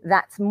know,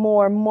 that's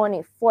more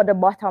money for the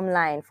bottom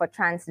line for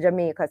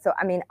Trans-Jamaica. So,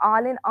 I mean,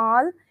 all in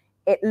all,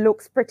 it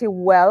looks pretty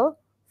well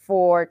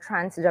for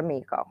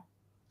Trans-Jamaica.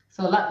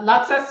 So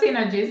lots of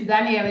synergies.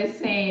 Danielle is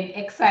saying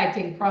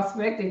exciting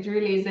prospect. It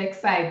really is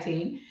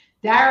exciting.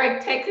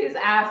 Direct Tech is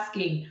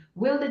asking,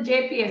 will the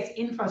JPS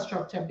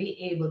infrastructure be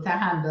able to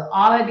handle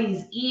all of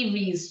these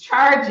EVs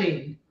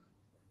charging?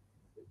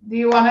 Do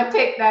you want to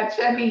take that,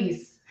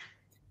 Shanice?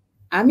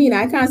 I mean,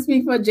 I can't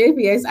speak for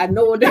JPS. I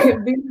know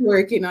they've been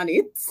working on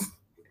it.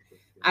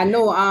 I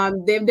know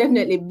they've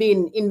definitely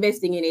been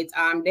investing in it.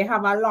 They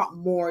have a lot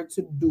more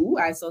to do,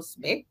 I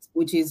suspect,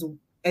 which is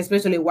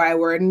especially why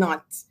we're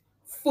not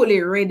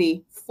fully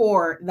ready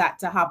for that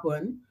to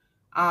happen.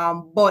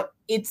 But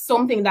it's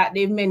something that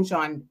they've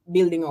mentioned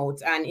building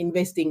out and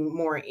investing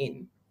more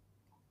in.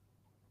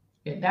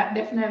 Yeah, that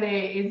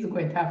definitely is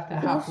going to have to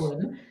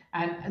happen.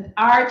 And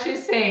Arch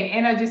is saying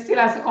energy still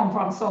has to come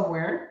from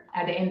somewhere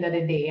at the end of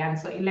the day. And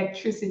so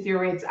electricity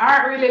rates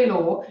aren't really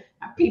low.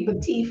 And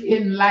people teeth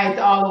in light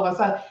all over.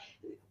 So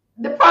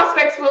the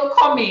prospects will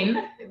come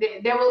in.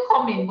 They will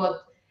come in,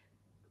 but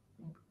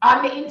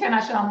on the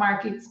international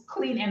markets,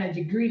 clean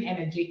energy, green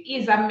energy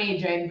is a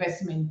major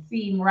investment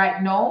theme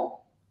right now.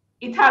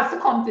 It has to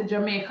come to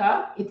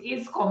Jamaica. It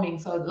is coming.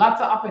 So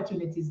lots of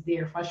opportunities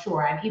there for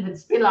sure. And even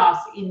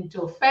spill-offs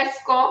into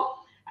FESCO.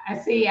 I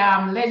see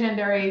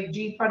Legendary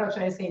G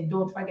Production is saying,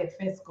 don't forget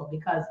FESCO,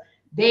 because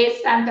they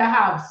stand to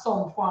have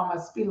some form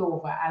of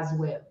spillover as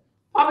well.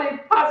 Probably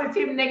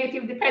positive,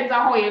 negative, depends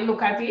on how you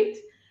look at it.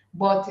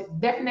 But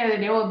definitely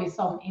there will be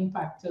some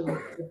impact to the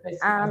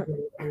FESCO.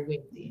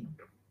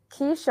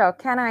 Keisha,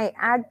 can I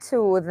add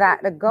to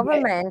that? The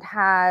government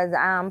has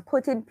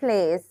put in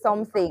place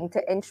something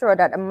to ensure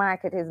that the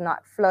market is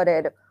not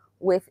flooded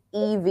with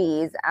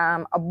EVs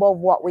above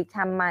what we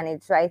can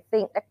manage. So I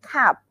think the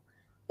cap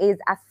is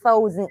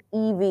 1,000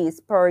 EVs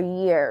per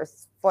year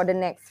for the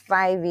next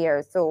 5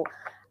 years. So,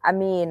 I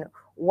mean,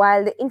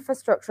 while the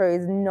infrastructure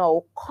is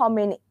now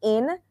coming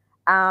in,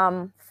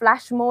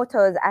 Flash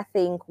Motors, I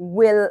think,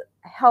 will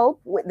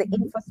help with the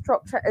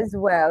infrastructure as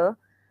well.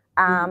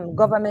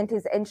 Government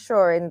is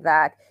ensuring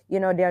that, you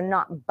know, they're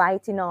not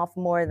biting off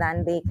more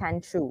than they can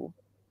chew.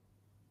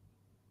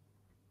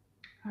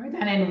 All right,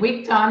 and then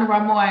Wigton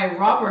Ramoy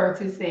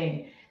Roberts is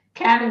saying,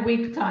 can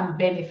Wigton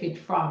benefit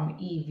from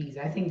EVs?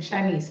 I think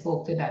Shani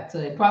spoke to that.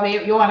 So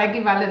probably you want to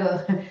give a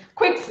little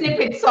quick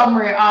snippet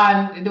summary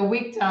on the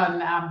Wigton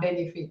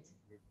benefit.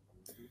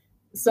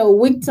 So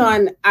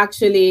Wigton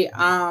actually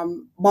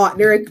bought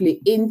directly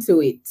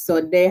into it.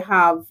 So they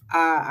have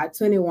a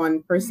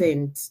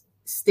 21%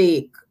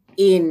 stake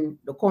in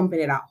the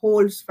company that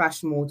holds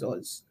Flash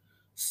Motors.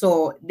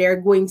 So they're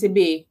going to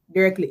be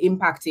directly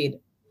impacted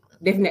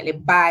definitely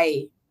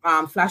by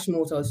Flash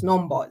Motors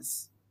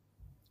numbers.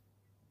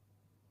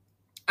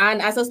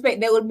 And I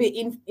suspect they will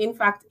be in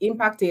fact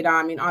impacted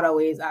in other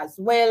ways as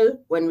well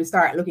when we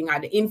start looking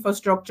at the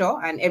infrastructure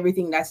and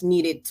everything that's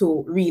needed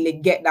to really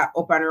get that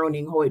up and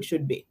running how it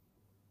should be.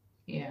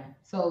 Yeah,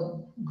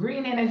 so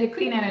green energy,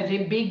 clean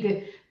energy,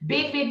 big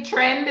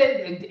trend.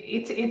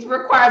 It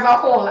requires a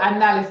whole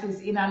analysis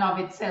in and of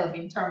itself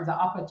in terms of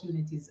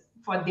opportunities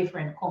for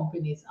different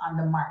companies on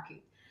the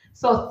market.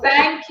 So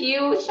thank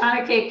you,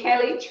 Shauna K.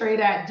 Kelly,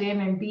 trader at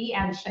JMB,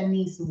 and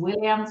Shanice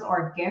Williams,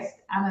 our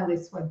guest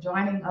analyst, for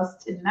joining us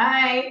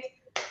tonight.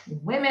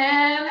 Women,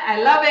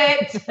 I love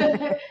it.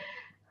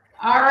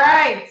 All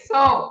right,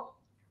 so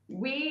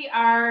we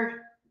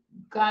are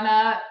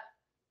gonna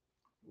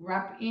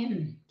wrap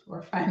in to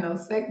our final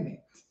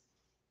segment.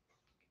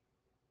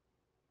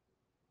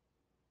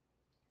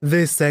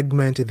 This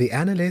segment, The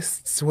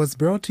Analysts, was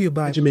brought to you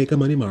by Jamaica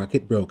Money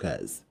Market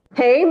Brokers.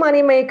 Hey,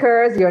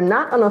 moneymakers, you're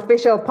not an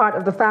official part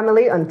of the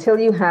family until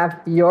you have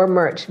your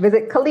merch.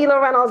 Visit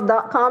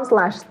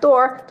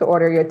KalilaReynolds.com/store to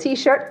order your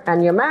t-shirt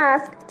and your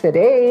mask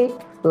today.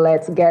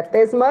 Let's get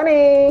this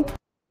money.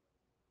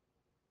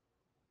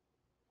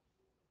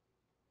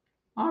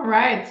 All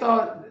right,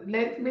 so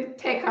let me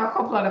take a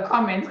couple of the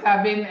comments.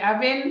 I've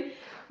been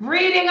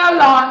reading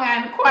along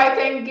and quite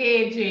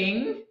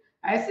engaging.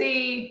 I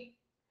see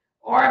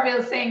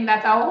Orville saying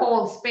that our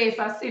whole space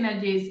of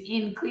synergies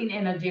in clean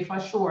energy for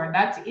sure.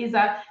 It's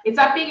a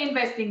big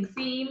investing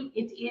theme.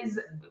 It is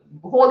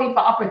wholly for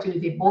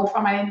opportunity, both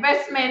from an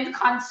investment,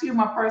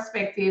 consumer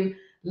perspective.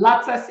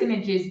 Lots of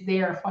synergies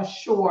there for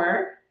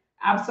sure.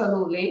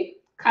 Absolutely.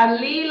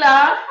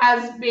 Kalila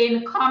has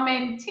been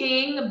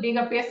commenting. Big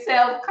up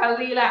yourself,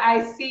 Kalila.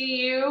 I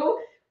see you.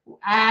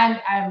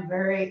 And I'm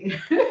very,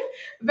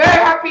 very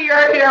happy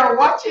you're here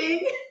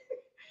watching.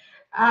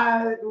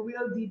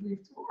 We'll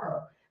debrief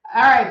tomorrow.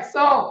 All right,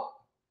 so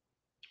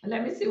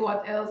let me see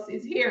what else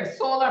is here.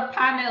 Solar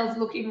panels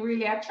looking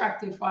really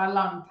attractive for a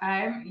long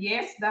time.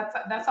 Yes,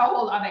 that's a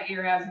whole other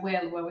area as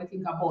well where we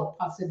think about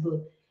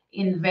possible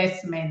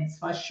investments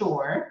for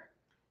sure.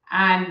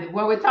 And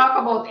when we talk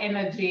about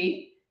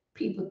energy,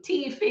 people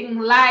thieving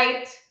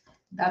light,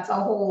 that's a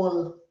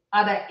whole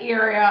other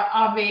area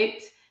of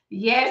it.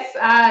 Yes,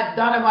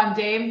 Donovan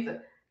James,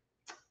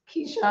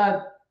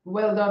 Keisha,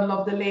 well done,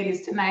 love the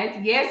ladies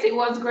tonight. Yes, it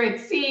was great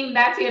seeing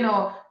that,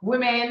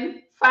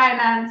 women,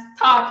 finance,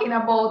 talking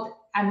about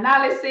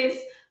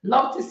analysis.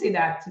 Love to see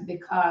that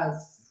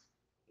because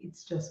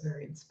it's just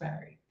very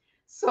inspiring.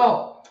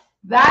 So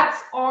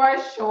that's our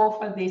show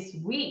for this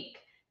week.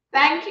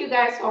 Thank you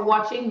guys for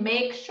watching.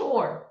 Make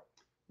sure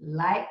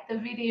like the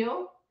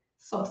video,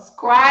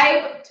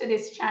 subscribe to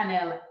this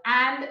channel,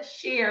 and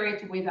share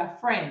it with a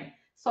friend.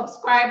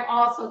 Subscribe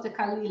also to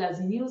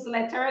Khalila's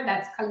newsletter.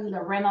 That's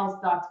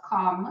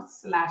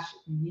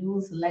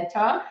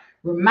khalilareynolds.com/newsletter.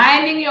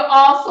 Reminding you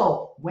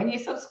also, when you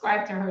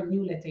subscribe to her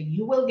newsletter,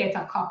 you will get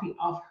a copy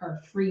of her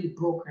free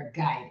broker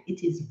guide.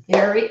 It is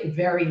very,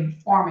 very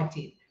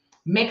informative.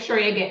 Make sure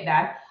you get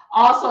that.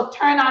 Also,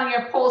 turn on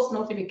your post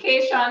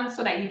notifications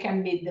so that you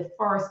can be the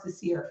first to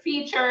see her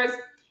features.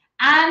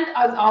 And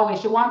as always,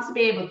 she wants to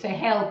be able to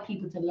help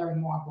people to learn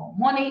more about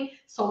money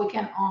so we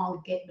can all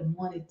get the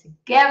money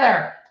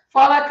together.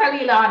 Follow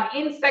Khalila on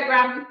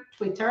Instagram,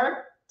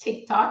 Twitter,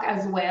 TikTok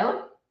as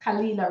well,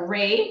 Khalila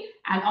Ray.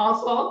 And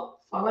also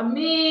follow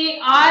me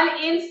on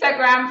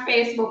Instagram,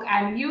 Facebook,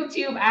 and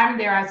YouTube. I'm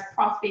there as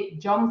Profit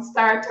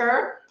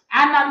Jumpstarter.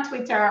 And on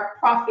Twitter,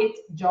 Profit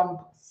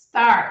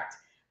Jumpstart.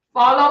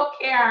 Follow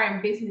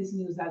KRM Business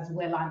News as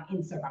well on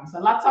Instagram. So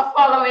lots of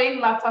following,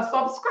 lots of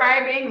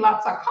subscribing,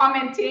 lots of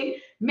commenting.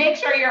 Make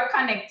sure you're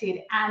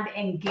connected and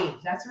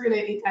engaged. That's really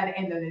it at the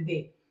end of the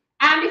day.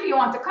 And if you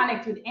want to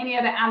connect with any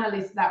of the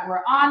analysts that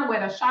were on,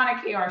 whether Shauna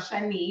K or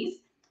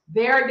Shanice,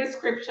 their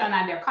description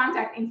and their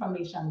contact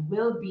information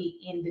will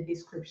be in the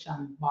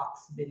description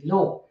box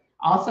below.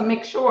 Also,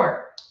 make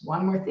sure,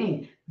 one more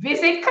thing,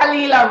 visit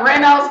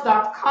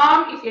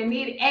KhalilaReynolds.com if you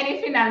need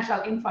any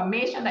financial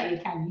information that you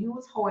can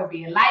use however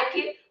you like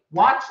it.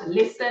 Watch,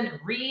 listen,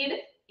 read,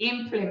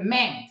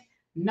 implement.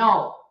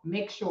 No,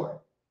 make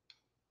sure.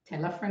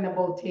 Tell a friend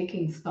about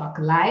Taking Stock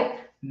Live.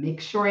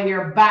 Make sure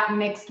you're back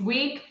next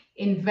week.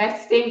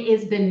 Investing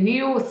is the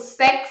new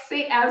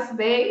sexy, as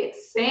they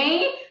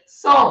say.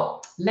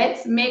 So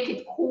let's make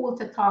it cool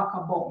to talk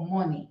about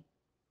money.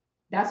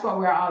 That's what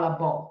we're all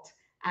about.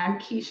 I'm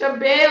Keisha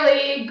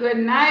Bailey. Good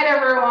night,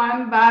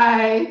 everyone.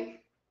 Bye.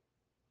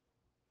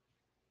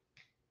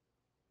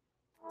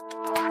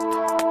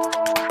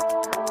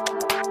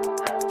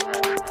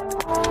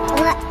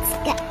 Let's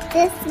get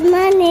this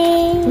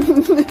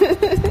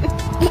money.